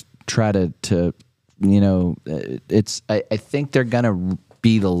try to I think they're going to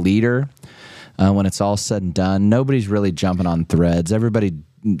be the leader when it's all said and done. Nobody's really jumping on Threads. Everybody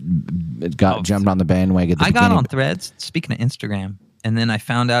jumped on the bandwagon at the beginning. I got on Threads, speaking of Instagram, and then I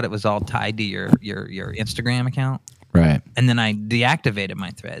found out it was all tied to your Instagram account. Right. And then I deactivated my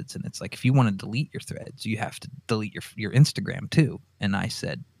Threads, and it's like, if you want to delete your Threads, you have to delete your Instagram too. And I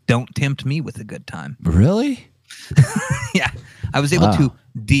said, don't tempt me with a good time. Really? Yeah. I was able to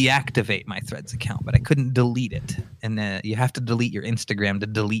deactivate my Threads account, but I couldn't delete it. And you have to delete your Instagram to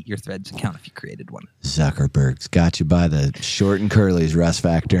delete your Threads account if you created one. Zuckerberg's got you by the short and curlies, Russ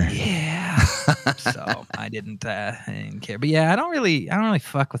Factor. Yeah. So I didn't care. But yeah, I don't really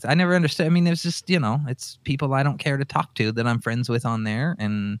fuck with it. I never understood. I mean, it's just, it's people I don't care to talk to that I'm friends with on there.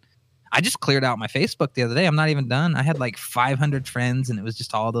 And I just cleared out my Facebook the other day. I'm not even done. I had like 500 friends, and it was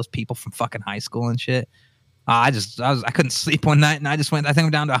just all those people from fucking high school and shit. I couldn't sleep one night, and I think I'm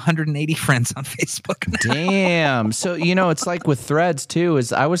down to 180 friends on Facebook now. Damn. So, it's like with Threads too,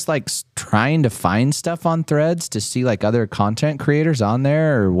 is I was like trying to find stuff on Threads to see like other content creators on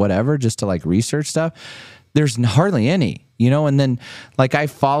there or whatever, just to like research stuff. There's hardly any, and then like I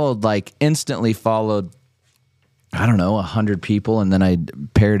instantly followed, I don't know, 100 people, and then I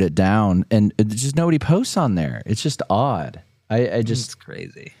pared it down, and just nobody posts on there. It's just odd. It's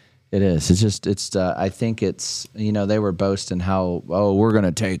crazy. It is. I think it's, they were boasting how, we're going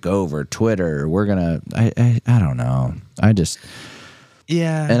to take over Twitter. We're going to, I don't know.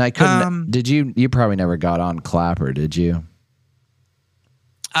 Yeah. And I couldn't, you probably never got on Clapper, did you?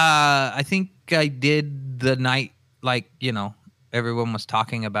 I think I did the night, like, everyone was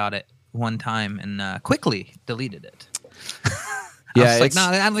talking about it one time, and quickly deleted it. Yeah. I was like, no,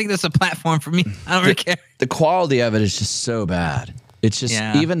 I don't think this is a platform for me. I don't really care. The quality of it is just so bad. It's just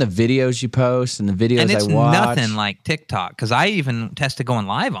even the videos you post and the videos I watch. And it's nothing like TikTok, because I even tested going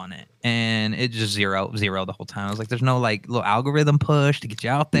live on it, and it just zero the whole time. I was like, there's no like little algorithm push to get you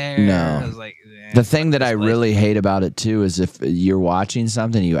out there. No. I was like, the thing that I really hate about it too is if you're watching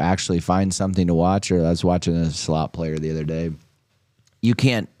something, you actually find something to watch. Or I was watching a slot player the other day. You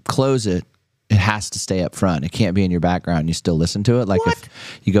can't close it. It has to stay up front. It can't be in your background. You still listen to it. Like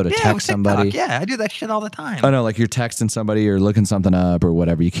if you go to text somebody. Yeah, I do that shit all the time. I know, like you're texting somebody or looking something up or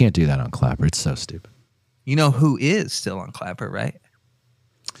whatever. You can't do that on Clapper. It's so stupid. You know who is still on Clapper, right?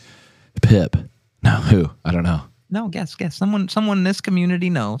 Pip. No, who? I don't know. No, guess. Someone in this community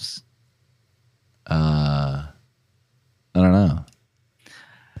knows. I don't know.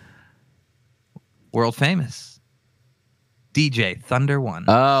 World famous. DJ Thunder One.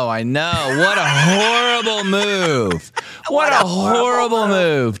 Oh, I know. What a horrible move. What a horrible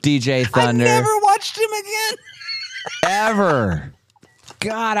move, DJ Thunder. I never watched him again. Ever.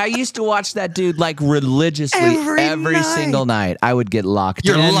 God, I used to watch that dude like religiously every single night. I would get locked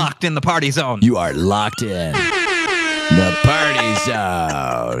in. You're locked in the party zone. You are locked in. The party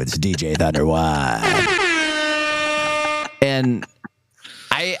zone. It's DJ Thunder One. And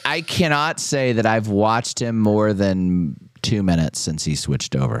I cannot say that I've watched him more than 2 minutes since he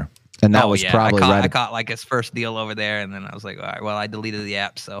switched over. And that was probably I caught like his first deal over there, and then I was like, all right, well, I deleted the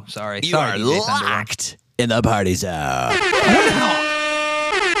app, so sorry. You are locked in the party zone.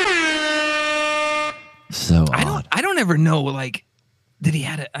 So odd. I don't ever know, like, did he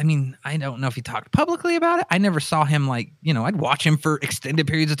had it? I mean, I don't know if he talked publicly about it. I never saw him, like, I'd watch him for extended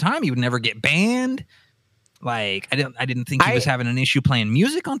periods of time. He would never get banned. Like I didn't think he was having an issue playing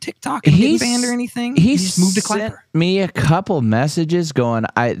music on TikTok and getting banned or anything. He just moved to sent Clapper. me a couple messages going,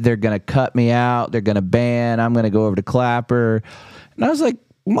 they're gonna cut me out, they're gonna ban, I'm gonna go over to Clapper. And I was like,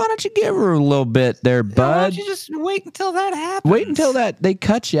 why don't you give her a little bit there, bud? Why don't you just wait until that happens? Wait until they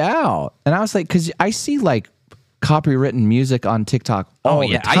cut you out. And I was like, because I see like copywritten music on TikTok all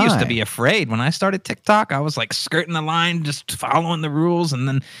the time. I used to be afraid when I started TikTok. I was like skirting the line, just following the rules, and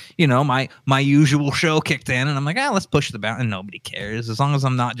then my usual show kicked in, and I'm like, let's push the boundary. And nobody cares as long as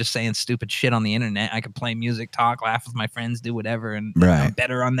I'm not just saying stupid shit on the internet. I can play music, talk, laugh with my friends, do whatever, and I'm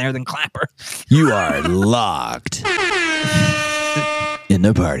better on there than Clapper. You are locked in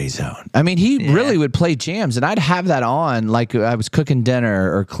the party zone. I mean, he really would play jams, and I'd have that on like I was cooking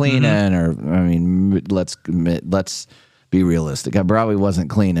dinner or cleaning, or I mean, let's be realistic. I probably wasn't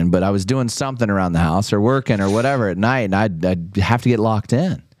cleaning, but I was doing something around the house or working or whatever at night, and I'd have to get locked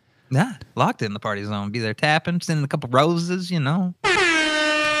in. Yeah, locked in the party zone. Be there tapping, sending a couple roses,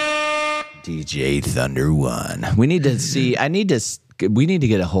 DJ Thunder One. We need to see. We need to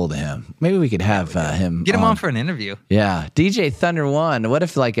get a hold of him. Maybe we could have him. Get him on for an interview. Yeah. DJ Thunder One. What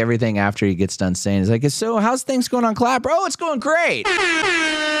if like everything after he gets done saying is like, so how's things going on Clapper? Oh, it's going great.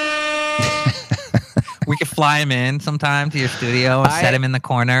 We could fly him in sometime to your studio and set him in the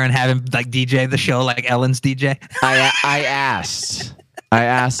corner and have him like DJ the show like Ellen's DJ. I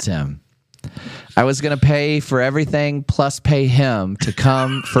asked him. I was going to pay for everything plus pay him to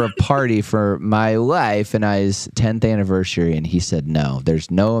come for a party for my wife and I's 10th anniversary. And he said, no,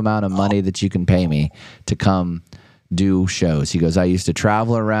 there's no amount of money that you can pay me to come do shows. He goes, I used to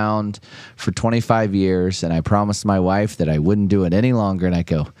travel around for 25 years and I promised my wife that I wouldn't do it any longer. And I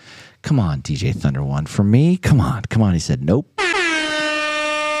go, come on, DJ Thunder One. For me, come on. He said, nope.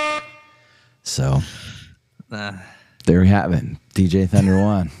 So there we have it. DJ Thunder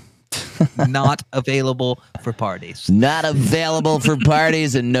One. Not available for parties. Not available for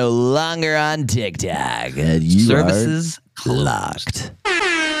parties and no longer on TikTok. You Services are locked.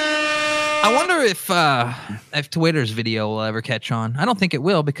 I wonder if Twitter's video will ever catch on. I don't think it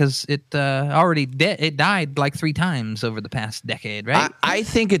will because it already it died like 3 times over the past decade, right? I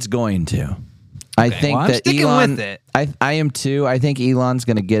think it's going to. I think I'm that sticking Elon. with it. I am too. I think Elon's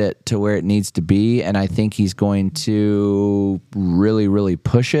going to get it to where it needs to be, and I think he's going to really, really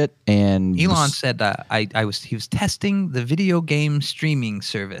push it. And Elon said he was testing the video game streaming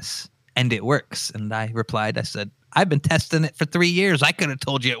service, and it works. And I replied, I said, I've been testing it for 3 years. I could have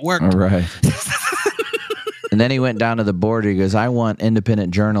told you it worked. All right. And then he went down to the border. He goes, I want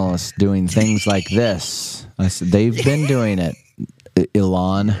independent journalists doing things like this. I said, they've been doing it.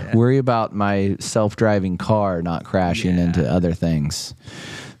 Elon, worry about my self-driving car not crashing into other things.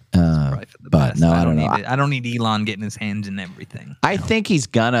 But no, I don't know. I don't need Elon getting his hands in everything. I think he's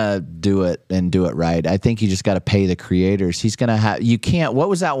gonna do it and do it right. I think you just got to pay the creators. He's gonna have. You can't. What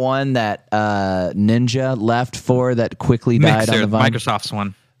was that one that Ninja left for that quickly died on the Vine? Microsoft's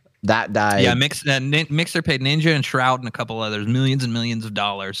one. That died. Yeah, Mixer paid Ninja and Shroud and a couple others millions and millions of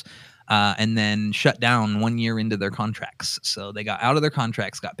dollars. And then shut down 1 year into their contracts. So they got out of their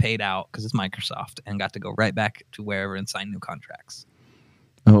contracts, got paid out because it's Microsoft, and got to go right back to wherever and sign new contracts.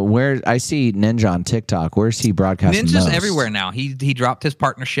 Where I see Ninja on TikTok, where's he broadcasting? Ninja's most? Everywhere now. He dropped his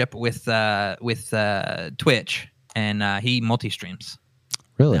partnership with Twitch, and he multi-streams.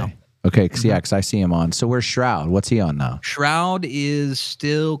 Really? Now. Okay, because I see him on. So where's Shroud? What's he on now? Shroud is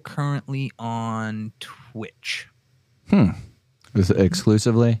still currently on Twitch. Is it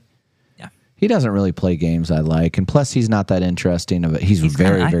exclusively? He doesn't really play games I like, and plus he's not that interesting. He's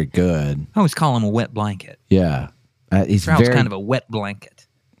very, very good. I always call him a wet blanket. Yeah, he's Shroud's kind of a wet blanket.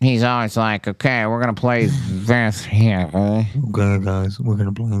 He's always like, okay, we're going to play this here. Okay, guys, we're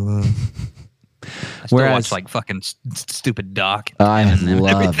going to play this. I still watch like fucking stupid Doc. I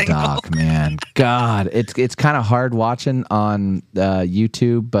love Doc, man. God, it's kind of hard watching on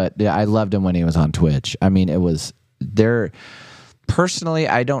YouTube, but I loved him when he was on Twitch. I mean, it was there. Personally,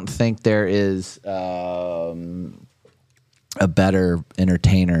 I don't think there is a better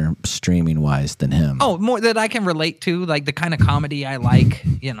entertainer streaming wise than him. Oh, more that I can relate to, like the kind of comedy I like.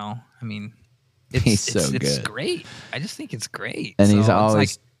 I mean, it's great. I just think it's great. And he's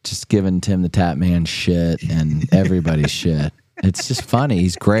always just giving Tim the Tap Man shit and everybody's shit. It's just funny.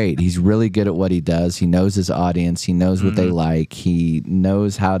 He's great. He's really good at what he does. He knows his audience. He knows what they like. He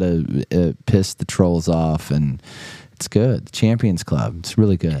knows how to piss the trolls off, and it's good. The Champions Club. It's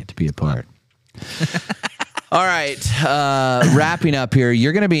really good to be a part. All right. Wrapping up here.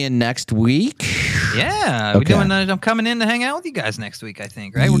 You're going to be in next week. Yeah. Okay. I'm coming in to hang out with you guys next week, I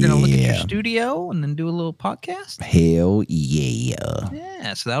think, right? We're going to look at your studio and then do a little podcast. Hell yeah.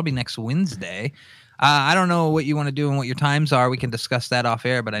 Yeah. So that'll be next Wednesday. I don't know what you want to do and what your times are. We can discuss that off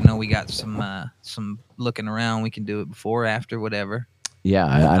air, but I know we got some looking around. We can do it before, after, whatever. Yeah,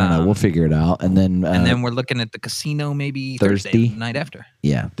 I don't know. We'll figure it out. And then we're looking at the casino maybe Thursday? Thursday night after.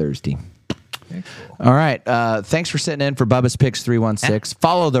 Yeah, Thursday. Very cool. All right. Thanks for sitting in for Bubba's Picks 316.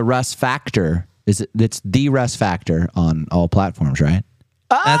 Follow the Russ Factor. It's the Russ Factor on all platforms, right?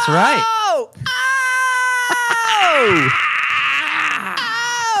 That's right.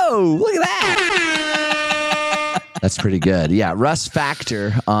 Oh, look at that. That's pretty good. Yeah, Russ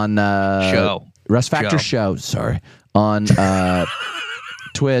Factor on Russ Factor Show, sorry. On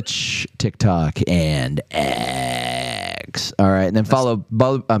Twitch, TikTok, and X. All right, and then follow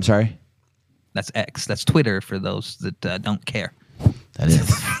I'm sorry. That's X. That's Twitter for those that don't care. That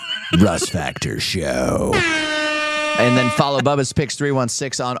is Russ Factor Show. And then follow Bubba's Picks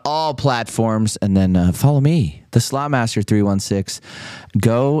 316 on all platforms. And then follow me, the Slotmaster 316.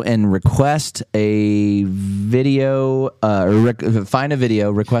 Go and request a video, find a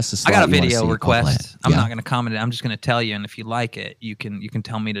video, request a slot. I got a you video request. I'm Yeah. not going to comment it. I'm just going to tell you. And if you like it, you can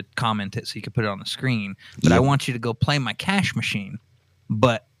tell me to comment it so you can put it on the screen. But I want you to go play my cash machine.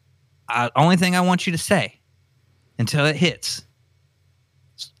 But only thing I want you to say until it hits.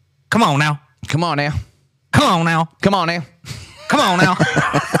 Come on now. Come on now. Come on now. Come on now. Come on now.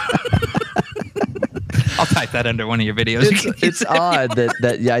 I'll type that under one of your videos. It's odd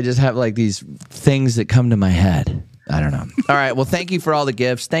that I just have like these things that come to my head. I don't know. All right. Well, thank you for all the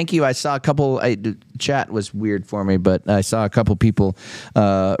gifts. Thank you. I saw a couple. Chat was weird for me, but I saw a couple people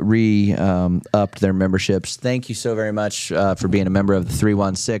upped their memberships. Thank you so very much for being a member of the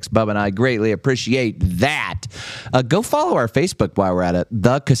 316. Bubba and I greatly appreciate that. Go follow our Facebook while we're at it.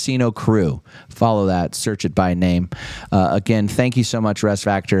 The Casino Crew. Follow that. Search it by name. Again, thank you so much, Russ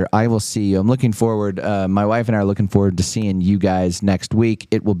Factor. I will see you. I'm looking forward. My wife and I are looking forward to seeing you guys next week.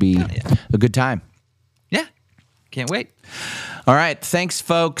 It will be a good time. Yeah. Can't wait. All right. Thanks,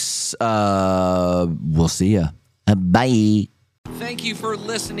 folks. We'll see ya. Bye. Thank you for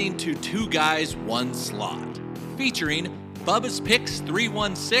listening to Two Guys, One Slot, featuring Bubba's Picks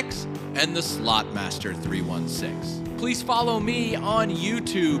 316 and the Slotmaster 316. Please follow me on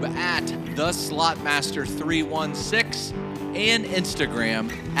YouTube at the Slotmaster 316 and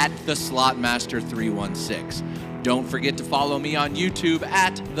Instagram at the Slotmaster 316. Don't forget to follow me on YouTube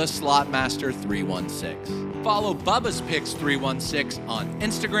at the Slotmaster 316. Follow Bubba's Picks 316 on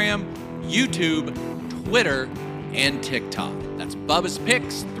Instagram, YouTube, Twitter, and TikTok. That's Bubba's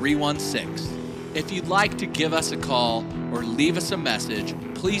Picks 316. If you'd like to give us a call or leave us a message,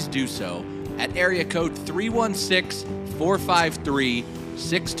 please do so at area code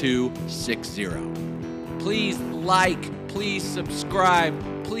 316-453-6260. Please like, please subscribe,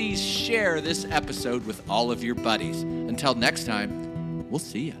 please share this episode with all of your buddies. Until next time, we'll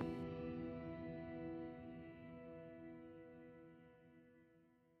see ya.